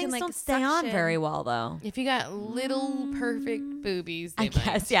 those you can, things like, don't stay on suction. very well though. If you got little perfect boobies, they I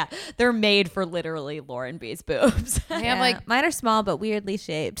guess, yeah. They're made for literally Lauren B's boobs. They have like mine are small but weirdly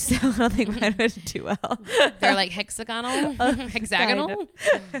shaped, so I don't think mine would do well. they're like hexagonal, hexagonal.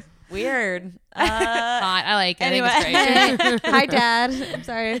 Weird. Hot. I like it. Anyway. I think it's great. Hi, Dad. I'm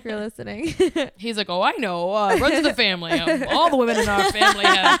sorry if you're listening. He's like, oh, I know. Runs in the family. All the women in our family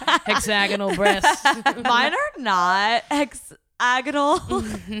have hexagonal breasts. Mine are not hexagonal.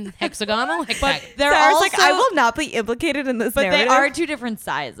 Hexagonal? But they're Sarah's also, like, I will not be implicated in this but they narrative. are two different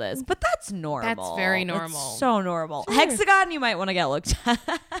sizes. But that's normal. That's very It's normal. so normal. Hexagon, you might want to get looked at.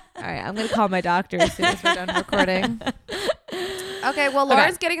 All right, I'm going to call my doctor as soon as we're done recording. Okay, well,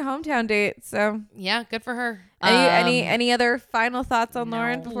 Lauren's getting a hometown date, so Yeah, good for her. any other final thoughts on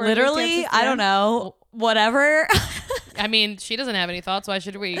Lauren? Before we Literally, get to I don't know. Whatever. I mean, she doesn't have any thoughts. Why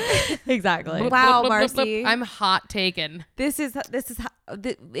should we? Exactly. Wow, Marcy. I'm hot taken. This is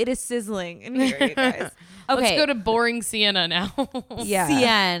it is sizzling in here, you guys. Okay. Let's go to boring Sienna now. Yeah.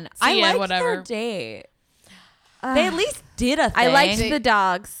 CN. I CN, liked whatever. their date. They at least did a thing. I liked the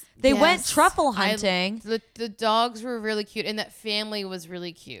dogs. They went Yes. truffle hunting. The dogs were really cute, and that family was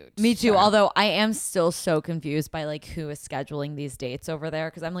really cute. Me too. Although I am still so confused by like who is scheduling these dates over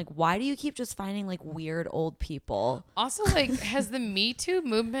there because I'm like, why do you keep just finding like weird old people? Also, like, has the Me Too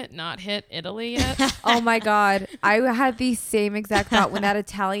movement not hit Italy yet? Oh my God. I had the same exact thought when that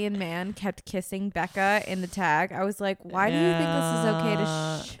Italian man kept kissing Becca in the tag. I was like, why do you think this is okay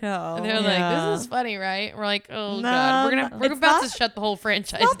to show? And they're like, "This is funny, right?" We're like, "Oh No, God, we're it's about not- to shut the whole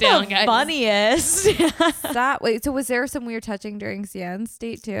franchise Not down, the guys." funniest. Stop. Wait, so was there some weird touching during Sien's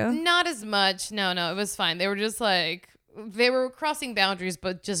date too? Not as much. No, it was fine. They were just like they were crossing boundaries,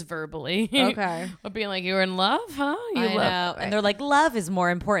 but just verbally. Okay. But being like, "You were in love, huh? You I love." know. And they're like, love is more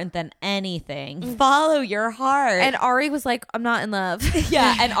important than anything. Follow your heart. And Ari was like, I'm not in love.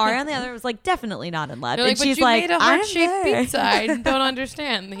 yeah, and Ari on the other was like, definitely not in love. They're And like, "But she's you like, made a I'm heart-shaped there. pizza. I don't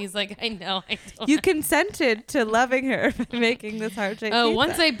understand." And he's like, "I know. I don't." You consented to loving her by making this heart-shaped Oh, pizza.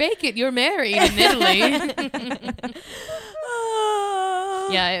 once I bake it, you're married in Italy.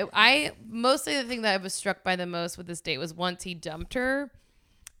 Yeah, I mostly the thing that I was struck by the most with this date was once he dumped her,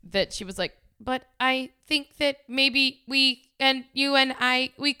 that she was like, "But I think that maybe you and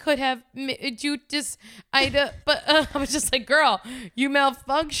I could have you just but I was just like, girl, you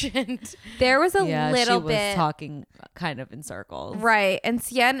malfunctioned." There was a Yeah, little she was bit talking kind of in circles. right, and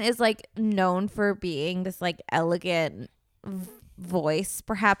Sien is like known for being this like elegant voice,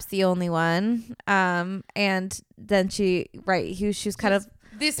 perhaps the only one. And then she was kind of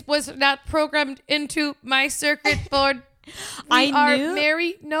This was not programmed into my circuit board. I We are knew-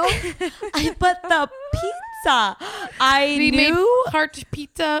 married. No, But the pizza, I we made knew. heart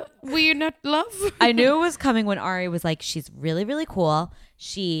pizza. We're not love. I knew it was coming when Ari was like, she's really, really cool.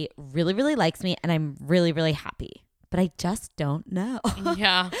 She really, really likes me, and I'm really, really happy. But I just don't know.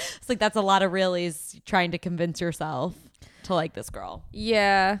 Yeah. It's like that's a lot of reallys trying to convince yourself to like this girl.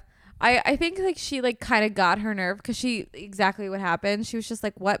 yeah. I think like she like kind of got her nerve because she exactly what happened. She was just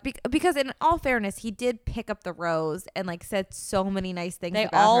like, what? Because in all fairness, he did pick up the rose and like said so many nice things. They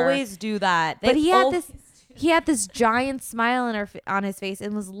about her. always do that. But They he had this giant smile on his face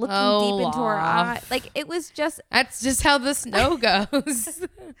and was looking deep into her eye. Olaf. Like it was just That's just how the snow goes.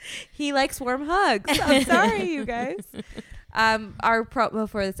 he likes warm hugs. I'm sorry, you guys. Our promo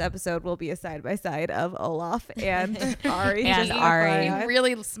for this episode will be a side by side of Olaf and Ari. And just Ari. He FYI.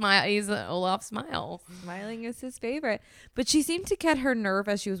 really smile. He's an Olaf smile. Smiling is his favorite. But she seemed to get her nerve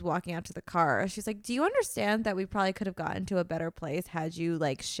as she was walking out to the car. She's like, do you understand that we probably could have gotten to a better place had you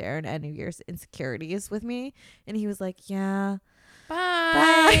like shared any of your insecurities with me? And he was like, yeah.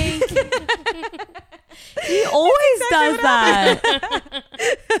 Bye. He always does that.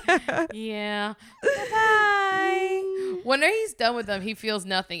 Yeah. Bye. When he's done with them, he feels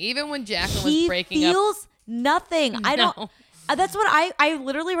nothing. Even when Jacqueline was He breaking up. feels nothing. I don't. No. That's what I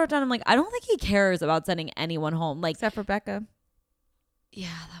literally wrote down. I'm like, I don't think he cares about sending anyone home. Like, Except for Becca. yeah,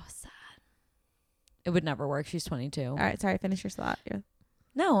 that was sad. It would never work. She's 22. All right, sorry, finish your thought. Yeah.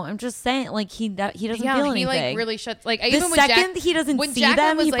 No, I'm just saying, like he doesn't feel he anything. like really shuts. Like the even when second he doesn't when see Jacqueline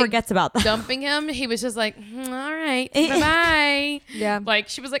them, was, he like, forgets about them. dumping him, he was just like, all right, bye bye. Yeah. Like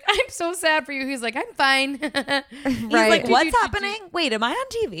she was like, I'm so sad for you. He's like, I'm fine. He's Right. like, Did what's you- happening? Wait, am I on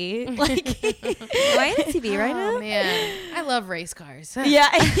TV? Like, Am I on TV right now? Oh man, I love race cars. yeah,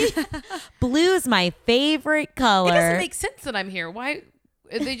 blue's my favorite color. It doesn't make sense that I'm here. Why?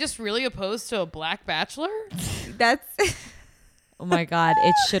 Are they just really opposed to a black bachelor? That's Oh my god,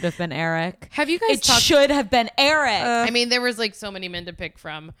 it should have been Eric. Have you guys It talked? should have been Eric. I mean, there was like so many men to pick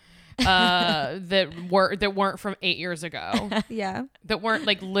from that weren't from 8 years ago. yeah. That weren't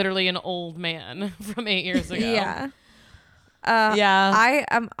like literally an old man from 8 years ago. Yeah. Yeah. I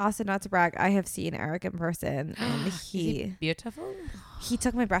am also not to brag. I have seen Eric in person, and Is he beautiful? he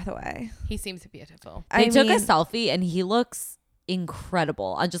took my breath away. He seems beautiful. They took mean, a selfie and he looks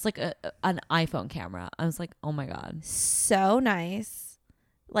incredible on just like an iPhone camera. I was like, oh my god. so nice.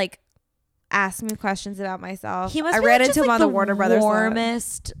 Like, asked me questions about myself. He must I be ran like, into just, him like, on the Warner Brothers lot.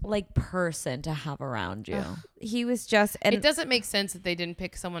 warmest like person to have around you. He was just and It doesn't make sense that they didn't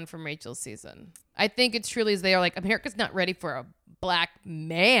pick someone from Rachel's season. I think it's truly as they are like, America's not ready for a black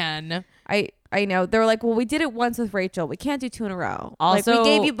man. I know. They were like, well, we did it once with Rachel. We can't do two in a row. Also-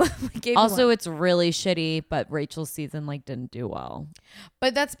 like, we gave you Also, one. it's really shitty, but Rachel's season like didn't do well.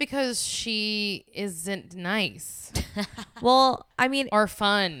 But that's because she isn't nice well, I mean, or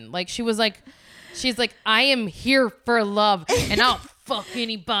fun. Like she was like She's like, I am here for love, and I'll fuck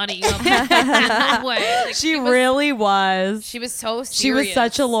anybody. No way. Like, She really was. She was so serious. She was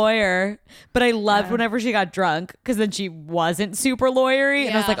such a lawyer, but I loved whenever she got drunk because then she wasn't super lawyery.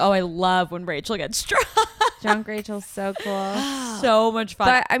 And I was Yeah. like, oh, I love when Rachel gets drunk. Drunk Rachel's so cool. So much fun.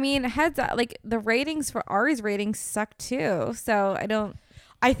 But I mean, heads up, like the ratings for Ari's ratings suck too. So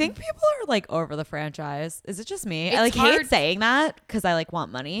I think people are like over the franchise. Is it just me? It's I like hard. hate saying that because I like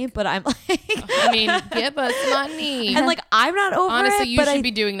want money, but I'm like, I mean, give us money. and like I'm not over Honestly, it. you but should I,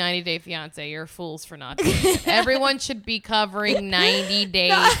 be doing 90 Day Fiance. You're fools for not doing it. Everyone should be covering 90 Day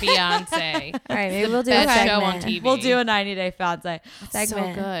Fiance. all right, maybe we'll do a Best show on segment. TV. We'll do a 90-day fiance. So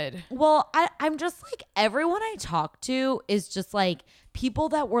segment. good. Well, I'm just like everyone I talk to is just like people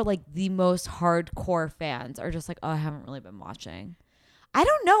that were like the most hardcore fans are just like, oh, I haven't really been watching. I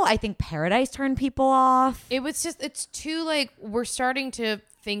don't know. I think Paradise turned people off. It was just, it's too like, we're starting to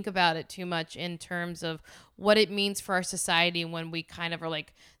think about it too much in terms of what it means for our society when we kind of are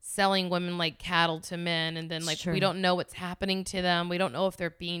like selling women like cattle to men. And then like, Sure. we don't know what's happening to them. We don't know if they're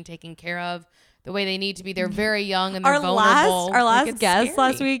being taken care of the way they need to be. They're very young and they're vulnerable. Our last Like, it's guest scary.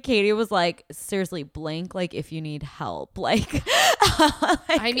 last week, Katie was like, seriously, blink like if you need help. Like,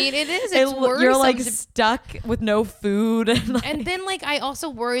 I mean, it is. It's you're like worrisome to- stuck with no food. And, like, and then like I also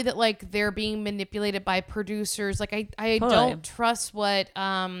worry that like they're being manipulated by producers. Like I Totally. don't trust what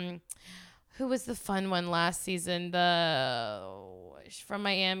who was the fun one last season? The from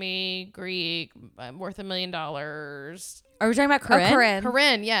Miami, Greek, worth $1 million. are we talking about Corinne? Corinne.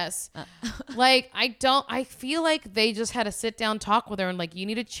 Corinne, yes. Like I feel like they just had a sit down talk with her and like, you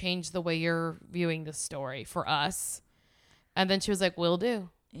need to change the way you're viewing this story for us. And then she was like, will do.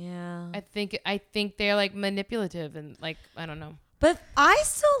 Yeah. I think they're like manipulative and like, I don't know. But I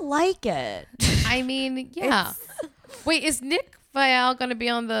still like it. I mean, yeah. Wait, is Nick Vial going to be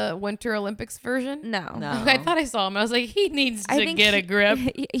on the Winter Olympics version? No. No. I thought I saw him. I was like, he needs I to think get a grip.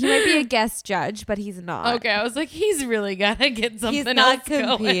 He might be a guest judge, but he's not. Okay, I was like, he's really got to get something He's not else going.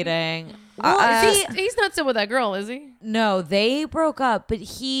 competing. He's not still with that girl, is he? No, they broke up, but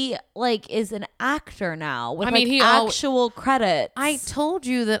he like is an actor now with I mean, like he al- actual credits. I told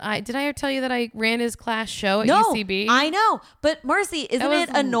you that did I ever tell you that I ran his class show at no, UCB? I know, but Marcy, isn't was- it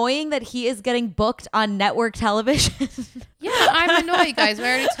annoying that he is getting booked on network television? Yeah, I'm annoyed, guys. I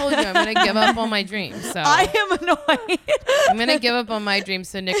already told you I'm going to give up on my dreams. So I am annoyed. I'm going to give up on my dreams.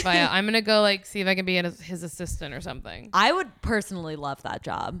 So Nick Vial, I'm going to go like see if I can be his assistant or something. I would personally love that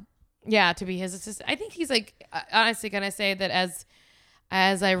job. Yeah, to be his assistant. I think he's like, honestly, can I say that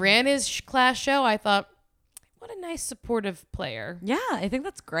as I ran his class show, I thought, what a nice supportive player. Yeah, I think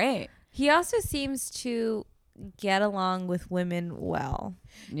that's great. He also seems to get along with women well.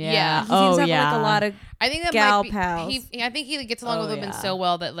 Yeah. He seems to have like a lot of I think that gal might be, pals. I think he gets along Oh, with women yeah. so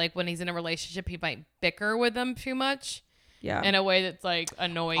well that like when he's in a relationship, he might bicker with them too much yeah. in a way that's like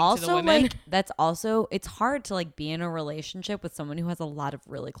annoying to the Also, women. like that's also it's hard to like be in a relationship with someone who has a lot of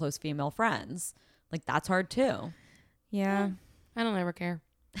really close female friends. Like that's hard too. yeah. I don't ever care.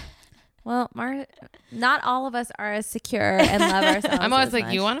 Well, not all of us are as secure and love ourselves. I'm always as like,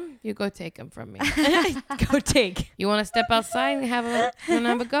 much. you want him? You go take him from me. Go take. You want to step outside and have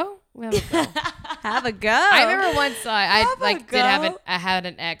a go? We have a go. have a go. I remember once I Have a like did have go. I had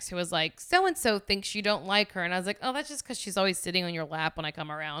an ex who was like, so and so thinks you don't like her, and I was like, oh, that's just because she's always sitting on your lap when I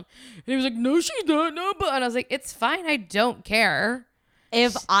come around. And he was like, no, she's not. No, but and I was like, it's fine. I don't care.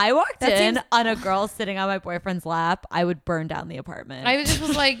 If I walked That in seems- on a girl sitting on my boyfriend's lap, I would burn down the apartment. I just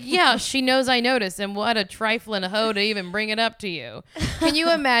was like, yeah, she knows I noticed, and what a trifling hoe to even bring it up to you. Can you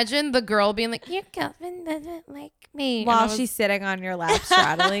imagine the girl being like, your girlfriend doesn't like me, While and I was- she's sitting on your lap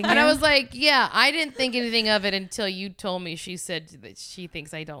straddling And you. I was like, yeah, I didn't think anything of it until you told me she said that she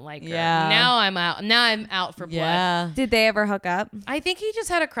thinks I don't like her. Yeah. Now I'm out. Now I'm out for blood. yeah. Did they ever hook up? I think he just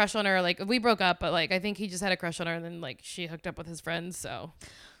had a crush on her. Like we broke up, but like I think he just had a crush on her, and then like she hooked up with his friends. So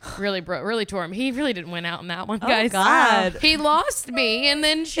really tore him. He really didn't win out in that one, guys. God. He lost me, and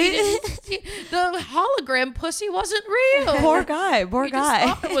then the hologram pussy wasn't real. Poor guy. Poor He just guy.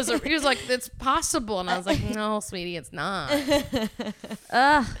 thought it was. He was like, "It's possible," and I was like, "No, sweetie, it's not."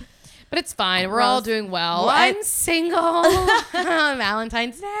 Ugh. But it's fine. We're all doing well. Well, I'm single.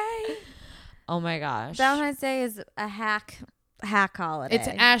 Valentine's Day. Oh my gosh. Valentine's Day is a hack holiday. It's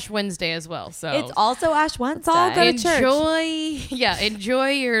Ash Wednesday as well. So It's also Ash Wednesday. all good. to church. enjoy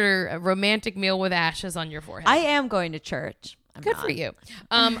your romantic meal with ashes on your forehead. I am going to church. I'm Good not. for you.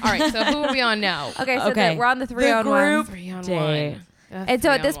 All right. So who are we on now? Okay, so Okay. we're on the The 3-on-1. group 3-on-1. date. And so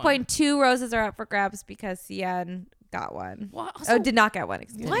at this 3-on-1. point, 2 roses are up for grabs because Cian got one. What, Oh, did not get one.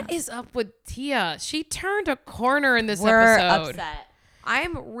 Excuse me. what is up with Tia? She turned a corner in this We're episode. upset.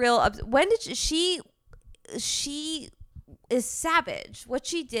 I'm real when did she is savage. What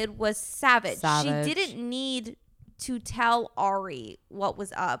she did was savage. Savage. She didn't need to tell Ari what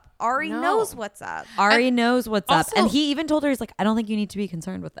was up. Ari No. knows what's up. Ari knows what's up. also- And he even told her, he's like, I don't think you need to be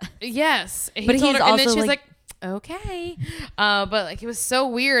concerned with that. Yes. But told he's her, and then also, she's like- like, okay. But like, it was so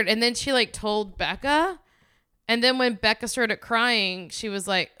weird. And then she like told Becca. And then when Becca started crying, she was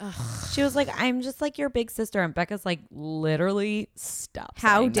like, ugh. She was like, I'm just like your big sister. And Becca's like, literally, stop.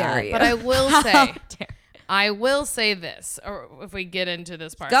 How saying dare that. you. But I will How say, dare- I will say this, or if we get into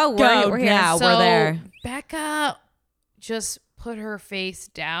this part. Go, Go we're here. now. we're there. Becca just put her face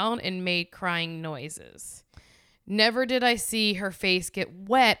down and made crying noises. Never did I see her face get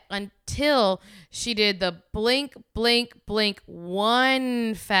wet until she did the blink, blink, blink.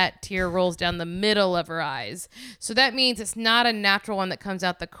 One fat tear rolls down the middle of her eyes. So that means it's not a natural one that comes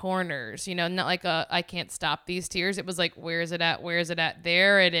out the corners. You know, not like I can't stop these tears. It was like, where is it at? Where is it at?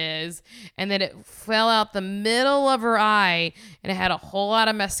 There it is. And then it fell out the middle of her eye, and it had a whole lot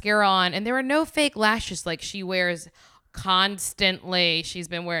of mascara on. And there were no fake lashes like she wears constantly. She's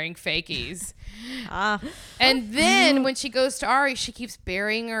been wearing fakies. And then when she goes to Ari, she keeps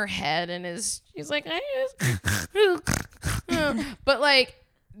burying her head and she's like, but like,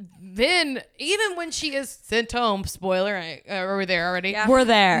 then even when she is sent home, spoiler, are we there already? Yeah. We're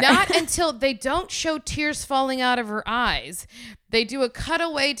there. Not until they don't show tears falling out of her eyes. They do a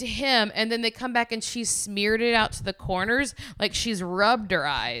cutaway to him, and then they come back and she's smeared it out to the corners like she's rubbed her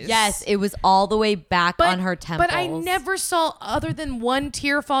eyes. Yes, it was all the way back on her temples. But I never saw, other than one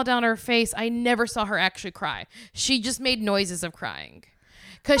tear fall down her face, I never saw her actually cry. She just made noises of crying.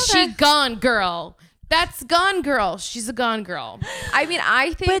 Because she gone girl. That's Gone Girl. She's a Gone Girl. I mean,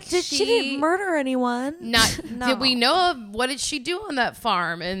 I think But she didn't murder anyone. Not No. Did we know of what did she do on that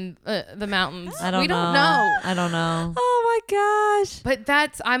farm in the mountains? I don't we know. don't know. I don't know. Oh my gosh. But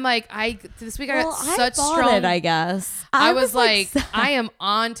that's I'm like this week I got such bought strong. it, I guess. I was like, sad. I am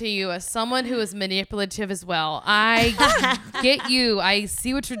on to you as someone who is manipulative as well. I get you. I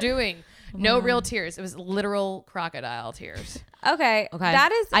see what you're doing. No real tears. It was literal crocodile tears. Okay. Okay.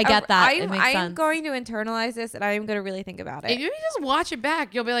 That is. I get that. It makes I'm sense. going to internalize this, and I am going to really think about If it. you just watch it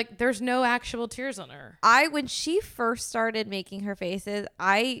back, you'll be like, there's no actual tears on her. When she first started making her faces,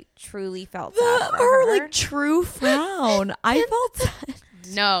 I truly felt sad for Her her. like true frown. I felt sad.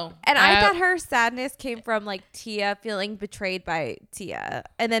 No. And I thought her sadness came from like Tia feeling betrayed by Tia.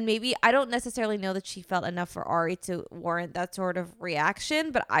 And then maybe I don't necessarily know that she felt enough for Ari to warrant that sort of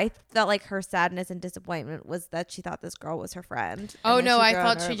reaction, but I felt like her sadness and disappointment was that she thought this girl was her friend. Oh and then no, she I threw thought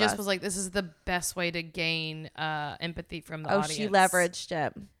under she her just bus. was like, this is the best way to gain empathy from the audience. she leveraged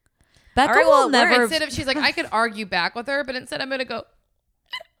it. Becca All right, will well, never. Instead of she's like, I could argue back with her, but instead I'm gonna go.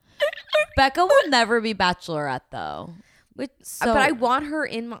 Becca will never be Bachelorette though. But I want her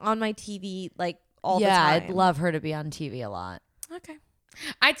on my TV like all the yeah, time. I'd love her to be on TV a lot. Okay.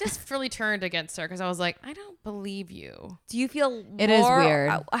 I just really turned against her because I was like, I don't believe you. Do you feel It is more-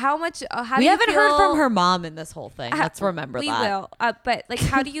 weird. How much? How We do you haven't heard feel- from her mom in this whole thing. Ha- Let's remember we that. will. But like,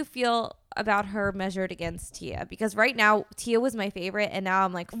 how do you feel about her measured against Tia? Because right now Tia was my favorite, and now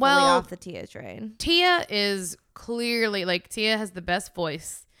I'm like fully off the Tia train. Tia is clearly like Tia has the best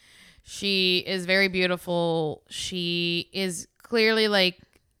voice. She is very beautiful. She is clearly like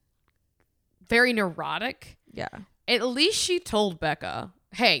very neurotic. Yeah. At least she told Becca,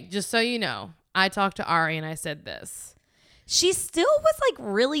 hey, just so you know, I talked to Ari and I said this. She still was like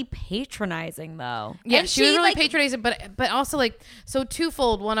really patronizing though. Yeah, And she was she, really like- patronizing, but also like, so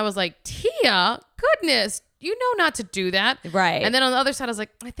twofold. One, I was like, Tia, goodness, you know not to do that. Right. And then on the other side, I was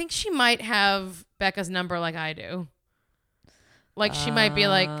like, I think she might have Becca's number like I do. Like she might be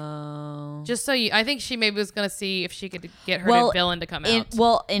like, just so you, I think she maybe was going to see if she could get her villain to come out.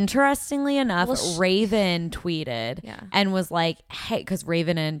 Interestingly enough, Well, Raven tweeted Yeah. and was like, hey, because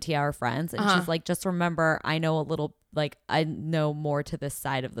Raven and Tia are friends. And Uh-huh. she's like, just remember, I know a little, like, I know more to this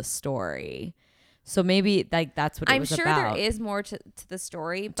side of the story. So maybe like that's what it I'm was sure about. there is more to the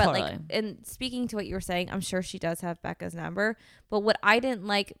story, but like, Totally. and speaking to what you were saying, I'm sure she does have Becca's number. But what I didn't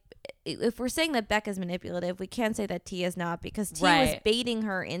like, if we're saying that Becca's manipulative, we can't say that Tia's not, because Tia was Right. baiting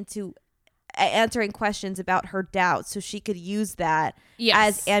her into answering questions about her doubts so she could use that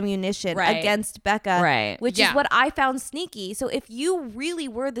Yes. as ammunition Right. against Becca, Right. which Yeah. is what I found sneaky. So if you really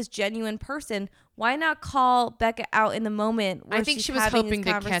were this genuine person, why not call Becca out in the moment where I think she's she was having hoping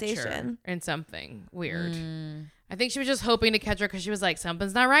this to catch her conversation? in something weird. Mm. I think she was just hoping to catch her because she was like,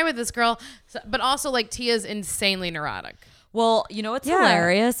 something's not right with this girl. So, but also like Tia's insanely neurotic. Well, you know what's Yeah.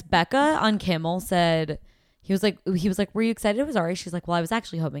 hilarious? Becca on Kimmel said, he was like, were you excited it was Ari? She's like, well, I was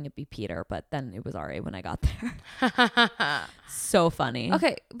actually hoping it'd be Peter, but then it was Ari when I got there. So funny.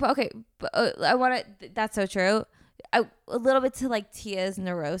 Okay. I want to, that's so true. A little bit to like Tia's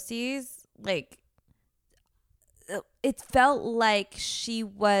neuroses, like it felt like she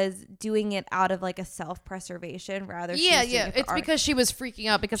was doing it out of like a self-preservation rather. Yeah. It's because she was freaking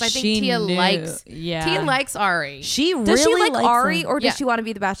out because I think Tia likes Ari. She really does she like Ari him. or does she want to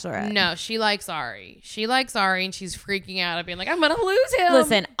be the Bachelorette? No, she likes Ari. She likes Ari and she's freaking out and being like, I'm gonna lose him.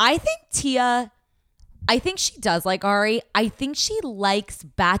 Listen, I think she does like Ari. I think she likes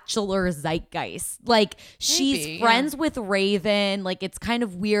Bachelor zeitgeist. Like she's friends with Raven. Like it's kind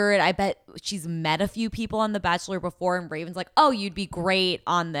of weird. I bet she's met a few people on The Bachelor before and Raven's like, oh, you'd be great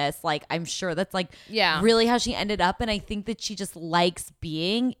on this. Like I'm sure that's like really how she ended up. And I think that she just likes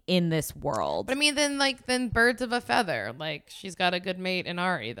being in this world. But I mean, then birds of a feather. Like she's got a good mate in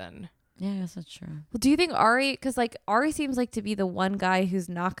Ari then. Yeah, I guess that's true. Well, do you think Ari, because like Ari seems like to be the one guy who's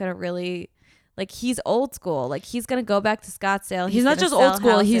not going to really... Like he's old school. Like he's gonna go back to Scottsdale. He's not just old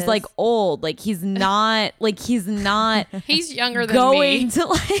school. Houses. He's like old. Like he's not. Like he's not. He's younger than going me. To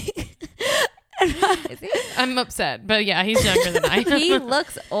like. I'm upset, but yeah, he's younger than I. He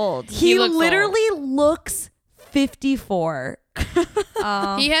looks old. He looks literally looks 54.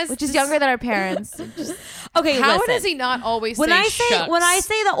 He has, which is younger than our parents. Okay, how listen. does he not always when say I say shucks? when I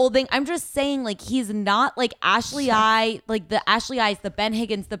say the old thing, I'm just saying like he's not like Ashley I, like the Ashley I's, the Ben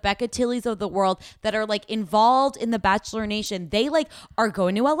Higgins, the Becca Tillys of the world that are like involved in the Bachelor Nation. They like are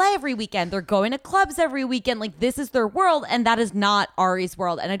going to LA every weekend. They're going to clubs every weekend. Like this is their world, and that is not Ari's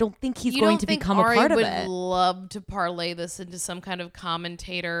world. And I don't think he's going to become Ari a part of would it. love to parlay this into some kind of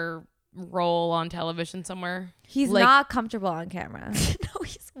commentator role on television somewhere. He's like, not comfortable on camera. No,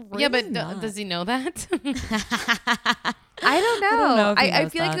 he's really but not. does he know that? I don't know. if he I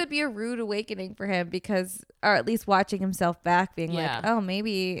knows feel like that. it would be a rude awakening for him because, or at least watching himself back, being Yeah. like, oh,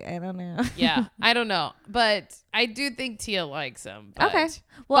 maybe I don't know. Yeah, I don't know, but I do think Tia likes him. But, Okay.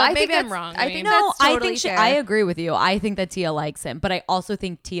 Well, but I think maybe I'm that's- wrong. I mean, think No, that's I totally think fair. I agree with you. I think that Tia likes him, but I also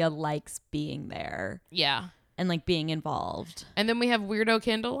think Tia likes being there yeah. and like being involved. And then we have Weirdo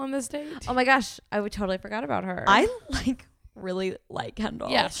Kendall on this date. Oh my gosh, I would totally forgot about her. I like really like Kendall.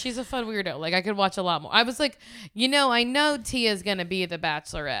 Yeah, she's a fun weirdo. Like I could watch a lot more. I was like, I know Tia's gonna be the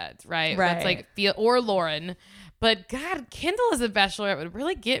Bachelorette, right? That's Right. like or Lauren, but God, Kendall as a Bachelorette would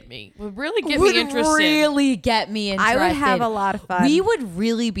really get me. Would really get me interested. Really get me interested. I would have a lot of fun. We would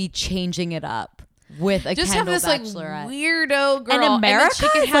really be changing it up with a Just have Kendall this like Bachelorette. weirdo girl, and America then she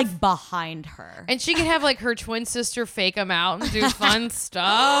could is have, like behind her. and she could have like her twin sister fake him out and do fun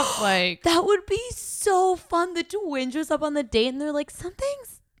stuff. Like That would be so fun. The twins just up on the date and they're like,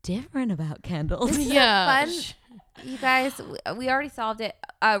 something's different about Kendall. yeah, fun. You guys, we already solved it.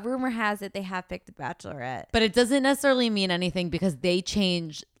 Rumor has it they have picked a Bachelorette. But it doesn't necessarily mean anything because they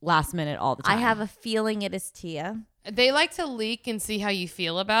change last minute all the time. I have a feeling it is Tia. they like to leak and see how you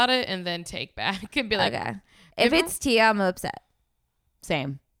feel about it, and then take back and be like, Okay. If it's Tia, I'm upset.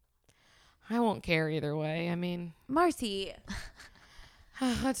 Same. I won't care either way. I mean. Marcy.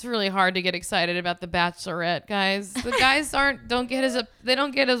 It's really hard to get excited about the Bachelorette, guys. The guys don't get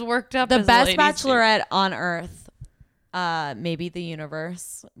as worked up. The as best the ladies do. Bachelorette on earth, maybe the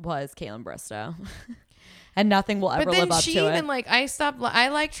universe, was Kaitlyn Bristowe. And nothing will ever But then live up she to even it. I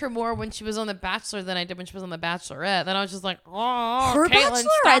liked her more when she was on The Bachelor than I did when she was on The Bachelorette. Then I was just like, oh, Her Kaitlyn, Bachelorette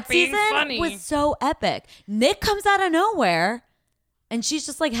stop being season funny. was so epic. Nick comes out of nowhere and she's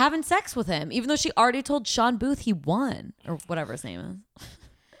just like having sex with him, even though she already told Sean Booth he won or whatever his name is.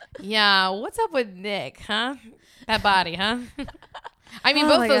 Yeah, what's up with Nick, huh? That body, huh? I mean, Oh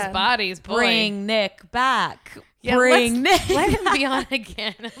both my those God. bodies. Boy. Bring Nick back. Yeah, Bring let's- Nick. Let him be on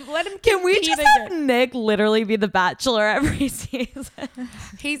again. Let him. Can we compete just have again. Nick literally be the Bachelor every season?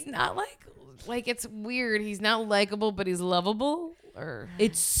 He's not like it's weird. He's not likable, but he's lovable. Or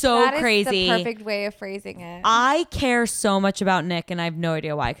It's so That is crazy. the perfect way of phrasing it. I care so much about Nick, and I have no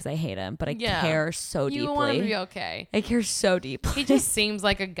idea why because I hate him, but I Yeah. care so you want him to deeply. be okay. I care so deeply. He just seems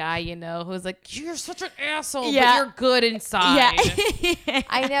like a guy, who's like, you're such an asshole, Yeah. but you're good inside. yeah.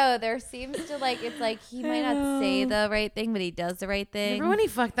 I know. There seems to it's like he might not say the right thing, but he does the right thing. Remember when he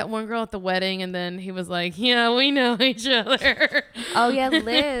fucked that one girl at the wedding and then he was like, yeah, we know each other. Oh, yeah,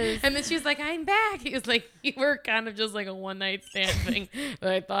 Liz. And then she was like, I'm back. He was like, you were kind of just like a one night stand thing.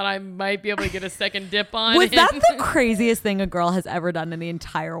 But I thought I might be able to get a second dip on. Was it. that the craziest thing a girl has ever done in the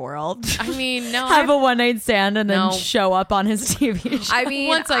entire world? I mean, no. Have a one night stand and then No. show up on his TV show. I mean,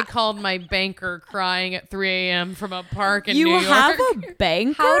 Once I called my banker crying at 3 a.m. from a park in you New York. have a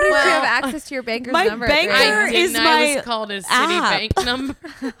banker? how did you Well, have access to your banker's my number? banker I is didn't. I my was called his app. Citibank number.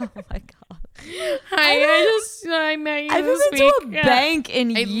 Oh my god. I met you I haven't this been to a week. bank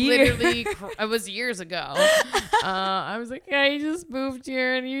in I years. literally, it was years ago. I was like, yeah, you just moved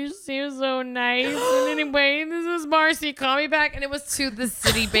here and you seem so nice. And anyway, this is Marcy. Call me back. And it was to the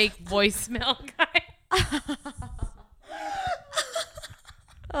Citibank voicemail guy.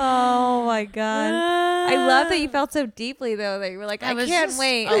 Oh my god! I love that you felt so deeply though that you were like, I was can't just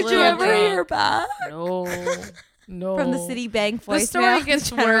wait. a Did you little ever drunk. hear back? No. From the Citibank voicemail. The story gets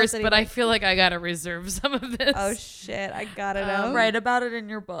General worse, but I Citibank. feel like I gotta reserve some of this. Oh shit! I gotta know. Write about it in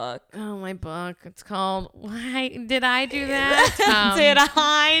your book. Oh, my book. It's called Why Did I Do That? Did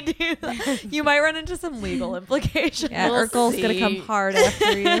I do that? You might run into some legal implications. Yeah, We'll Urkel's gonna come see. hard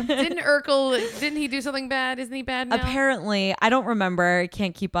after you. Didn't he do something bad? Isn't he bad now? Apparently, I don't remember. I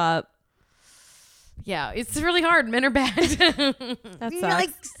can't keep up. Yeah, it's really hard. Men are bad. That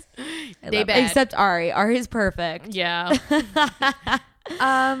sucks. They bad. Except Ari. Ari's perfect. Yeah.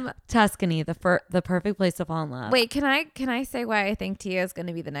 Tuscany, the perfect place to fall in love. Wait, can I say why I think Tia is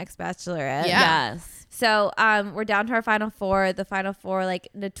gonna be the next Bachelorette? Yeah. Yes. So we're down to our final four. The final four, like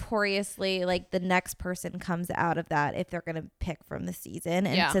notoriously, like the next person comes out of that if they're gonna pick from the season.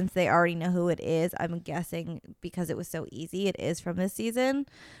 And Yeah. since they already know who it is, I'm guessing because it was so easy, it is from this season.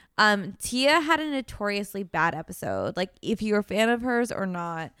 Tia had a notoriously bad episode. Like if you're a fan of hers or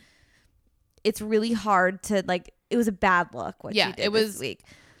not, it's really hard to like. It was a bad look what Yeah, she did it was- this week.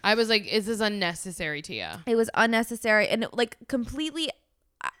 I was like, is this unnecessary, Tia? It was unnecessary and like completely.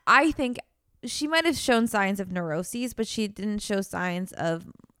 I think she might have shown signs of neuroses, but she didn't show signs of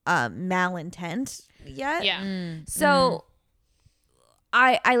malintent yet. Yeah. So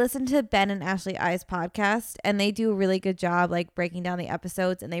I listened to Ben and Ashley I's podcast, and they do a really good job like breaking down the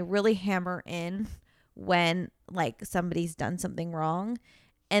episodes, and they really hammer in when like somebody's done something wrong.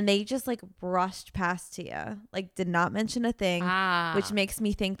 And they just like brushed past Tia, like did not mention a thing, which makes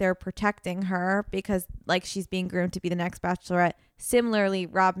me think they're protecting her because like she's being groomed to be the next Bachelorette. Similarly,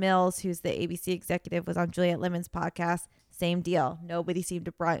 Rob Mills, who's the ABC executive, was on Juliette Lemon's podcast. Same deal. Nobody seemed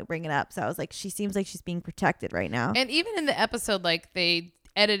to bring it up. So I was like, she seems like she's being protected right now. And even in the episode, like they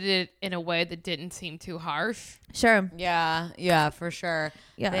edited it in a way that didn't seem too harsh. Sure. Yeah, for sure.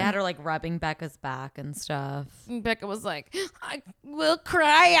 Yeah. They had her like rubbing Becca's back and stuff. And Becca was like, I will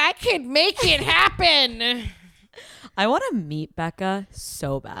cry. I can make it happen. I want to meet Becca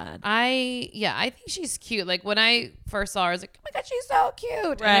so bad. I think she's cute. Like when I first saw her, I was like, oh my God, she's so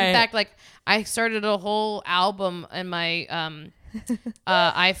cute. Right. And in fact, like I started a whole album in my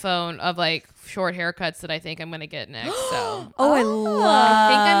iPhone of like short haircuts that I think I'm going to get next. So Oh, I I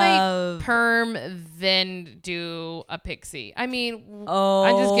think I love. might perm, then do a pixie. I mean, Oh,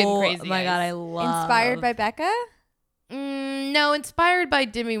 I'm just getting crazy. Oh my God, guys. I love. Inspired by Becca? No, inspired by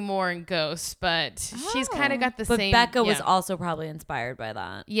Demi Moore and Ghost, but she's kind of got the But same. Becca was yeah. also probably inspired by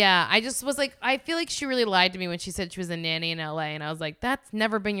that. Yeah, I just was like, I feel like she really lied to me when she said she was a nanny in LA. And I was like, that's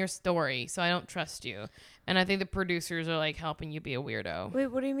never been your story. So I don't trust you. And I think the producers are like helping you be a weirdo. Wait,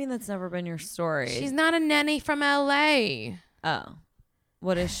 what do you mean that's never been your story? She's not a nanny from LA. Oh.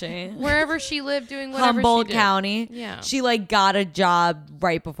 What is she? Wherever she lived doing whatever Humboldt she did. County. Yeah. She like got a job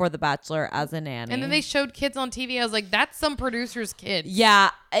right before The Bachelor as a nanny. And then they showed kids on TV. I was like, that's some producer's kid. Yeah,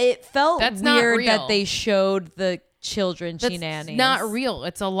 it felt That's not weird real. that they showed the children That's she nannies. not real.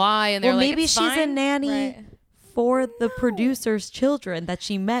 It's a lie. And they're Well, like, maybe it's she's a fine. nanny Right. for the producer's children that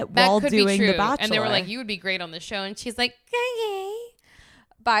she met That while could doing be true. The Bachelor. And they were like, you would be great on the show. And she's like, okay.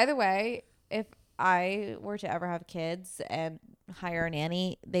 By the way, if I were to ever have kids and hire a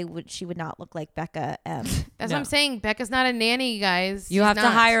nanny, she would not look like Becca M. That's what I'm saying. Becca's not a nanny, guys. You She's have to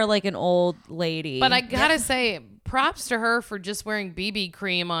not. hire like an old lady. But I gotta say, props to her for just wearing BB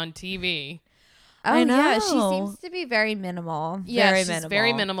cream on TV. Oh, I yeah, she know. seems to be very minimal. Yeah, very she's minimal.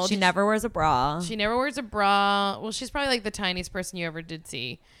 very minimal. She never wears a bra. She never wears a bra. Well, she's probably like the tiniest person you ever did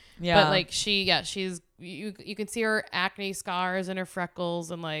see. Yeah. But like she's you can see her acne scars and her freckles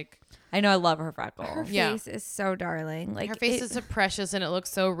and like I know, I love her freckles. Her Yeah. face is so darling. Like her face is so precious and it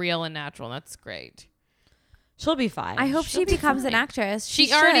looks so real and natural. And that's great. She'll be fine. I hope she She'll be becomes an fine. actress.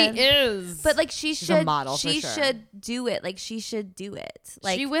 She already should. is. But like she She's should a model for she sure. should do it. Like she should do it.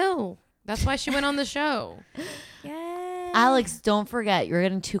 Like she will. That's why she went on the show. yeah. Alex, don't forget, you're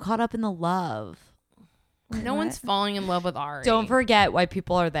getting too caught up in the love. No one's falling in love with Ari. Don't forget why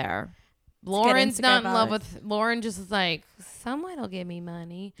people are there. Lauren's Instagram not in love followers. with Lauren. Just is like someone will give me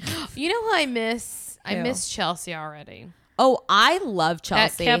money. You know who I miss? I Who? miss Chelsea already. Oh, I love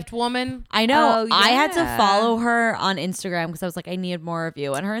Chelsea. That kept woman. I know. Oh, I had to yeah. follow her on Instagram because I was like, I need more of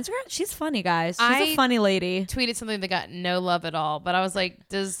you. And her Instagram, she's funny, guys. She's a I- funny lady. Tweeted something that got no love at all. But I was like,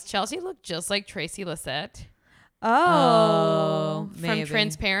 does Chelsea look just like Tracy Lissette Oh, from maybe.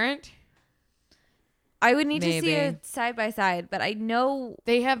 Transparent? I would need to see Maybe. it side by side, but I know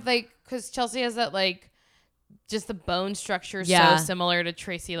They have because Chelsea has that just the bone structure Yeah. so similar to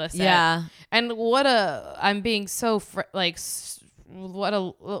Tracy Lissette. Yeah. And I'm being so what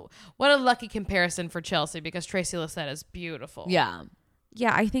a lucky comparison for Chelsea because Tracy Lissette is beautiful. Yeah.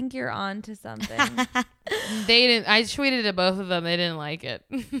 Yeah, I think you're on to something. They didn't. I tweeted at both of them. They didn't like it.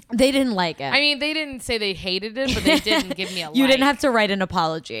 They didn't like it. I mean, they didn't say they hated it, but they didn't give me a. You didn't have to write an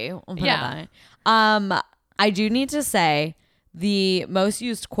apology. We'll put it Yeah. that way. I do need to say the most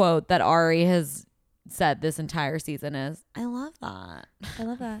used quote that Ari has said this entire season is, "I love that." I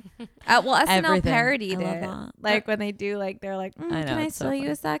love that. Well, SNL Everything. parodied I love it. that. Like when they do, they're like, I know, "Can I it's so steal you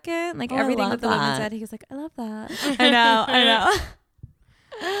funny. a second?" Like Oh, I everything love that the woman that. said, he was like, "I love that." I know.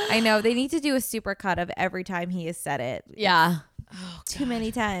 I know. They need to do a super cut of every time he has said it. Yeah. Too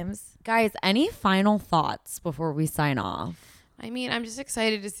many times. Guys, any final thoughts before we sign off? I mean, I'm just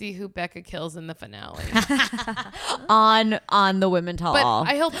excited to see who Becca kills in the finale. on the Women Tell But All,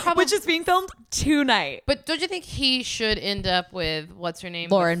 he'll probably. which is being filmed tonight. But don't you think he should end up with what's her name?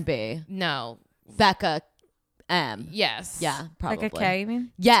 Lauren B, No. Becca M. Yes. Yeah, probably. Like a K, you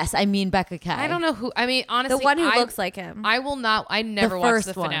mean? Yes, I mean Becca K. I don't know who. I mean, honestly, The one who looks like him. I will not. I never watched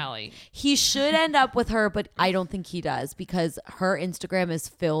first the one. finale. He should end up with her, but I don't think he does because her Instagram is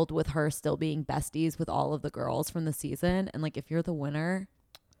filled with her still being besties with all of the girls from the season. And if you're the winner,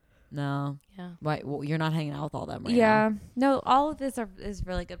 no, Yeah. why? Well, you're not hanging out with all them right Yeah. now. No, all of this is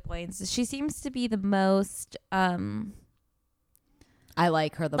really good points. She seems to be the most, I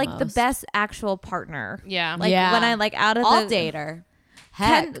like her the most. the best actual partner. Yeah. Like Yeah. when I out of I'll the date her.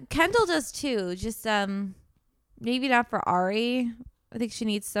 Heck, Kendall does too. Just maybe not for Ari. I think she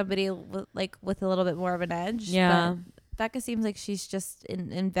needs somebody with a little bit more of an edge. Yeah. But Becca seems like she's just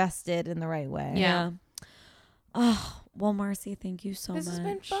invested in the right way. Yeah. Oh, well, Marcy, thank you so This much. has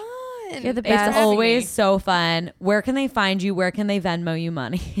been fun. You're the It's best. always so fun. Where can they find you? Where can they Venmo you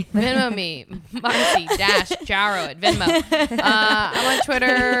money? Venmo me, Marcy Jaro at Venmo. I'm on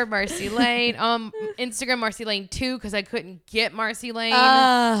Twitter, Marcy Lane. Instagram, Marcy Lane 2 because I couldn't get Marcy Lane.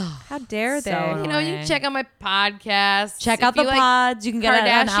 Oh, How dare So they? annoying. You know, you can check out my podcast. check out the pods. You can get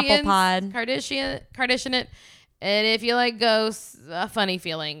it on Apple Pod. Kardashian it. And if you like ghosts, a funny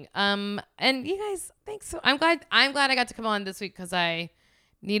feeling. And you guys, thanks. So I'm glad I got to come on this week because I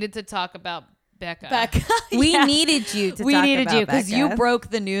needed to talk about Becca. We Yeah. needed you to We talk needed about you because you Becca. broke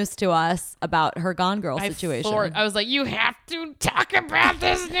the news to us about her Gone Girl I situation. was like, you have to talk about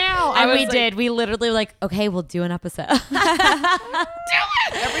this now. And I we was like, did. We literally were like, okay, we'll do an episode.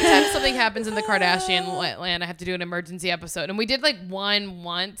 Every time something happens in the Kardashian land, I have to do an emergency episode. And we did one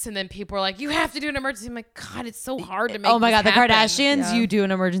once, and then people were like, you have to do an emergency. I'm like, God, it's so hard to make Oh my God, this the happen. Kardashians, Yeah. you do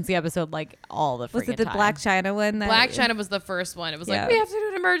an emergency episode all the freaking Was it the time. Black China one? Black China was the first one. It was Yeah. like, we have to do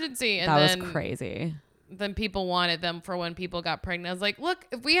an emergency. And That then, was crazy. Then people wanted them for when people got pregnant. I was like, look,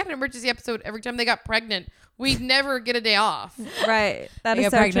 if we had an emergency episode every time they got pregnant, we'd never get a day off. Right. That I is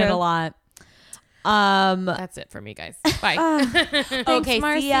get so pregnant true. a lot. That's it for me, guys. Bye. Thanks, Okay, see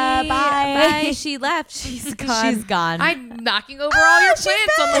Marcy. ya. Bye. Bye. She left. She's gone. She's gone. I'm knocking over all your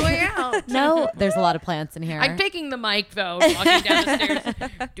plants on the way out. No, there's a lot of plants in here. I'm taking the mic, though, walking down the stairs.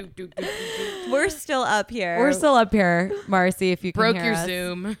 Do, do, do, do, do. We're still up here. We're still up here, Marcy, if you can Broke hear your us.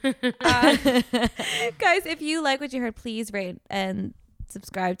 Zoom. Guys, if you like what you heard, please rate and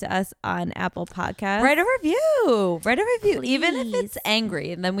subscribe to us on Apple Podcasts. Write a review. Write a review. Even if Please. it's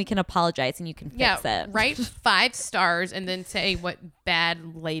angry, and then we can apologize and you can fix Yeah, it. write 5 stars and then say what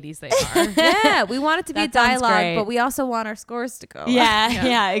bad ladies they are. Yeah, we want it to be a That sounds dialogue, great. but we also want our scores to go up.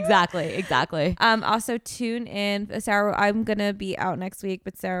 Yeah, exactly. Also tune in. Sarah, I'm gonna be out next week,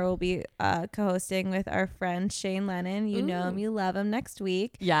 but Sarah will be co-hosting with our friend Shane Lennon. You know him, you love him. Next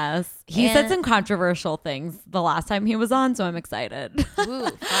week. Yes. He said And- some controversial things the last time he was on, so I'm excited. Ooh,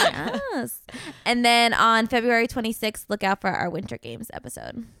 fun. Yes. And then on February 26th, look out for our Winter Games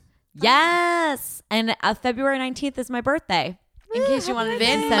episode. Yes. And February 19th is my birthday. In case you wanted to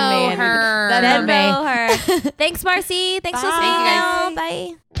send me Venmo any- her. Venmo me. Venmo her. Thanks, Marcy. Thanks for Bye. listening. Thank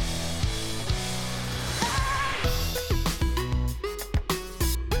you, guys. Bye.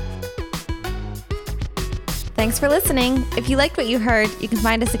 Thanks for listening. If you liked what you heard, you can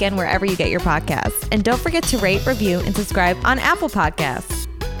find us again wherever you get your podcasts. And don't forget to rate, review, and subscribe on Apple Podcasts.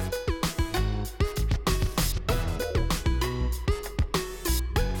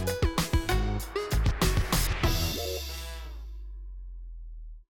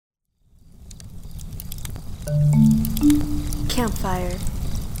 Campfire.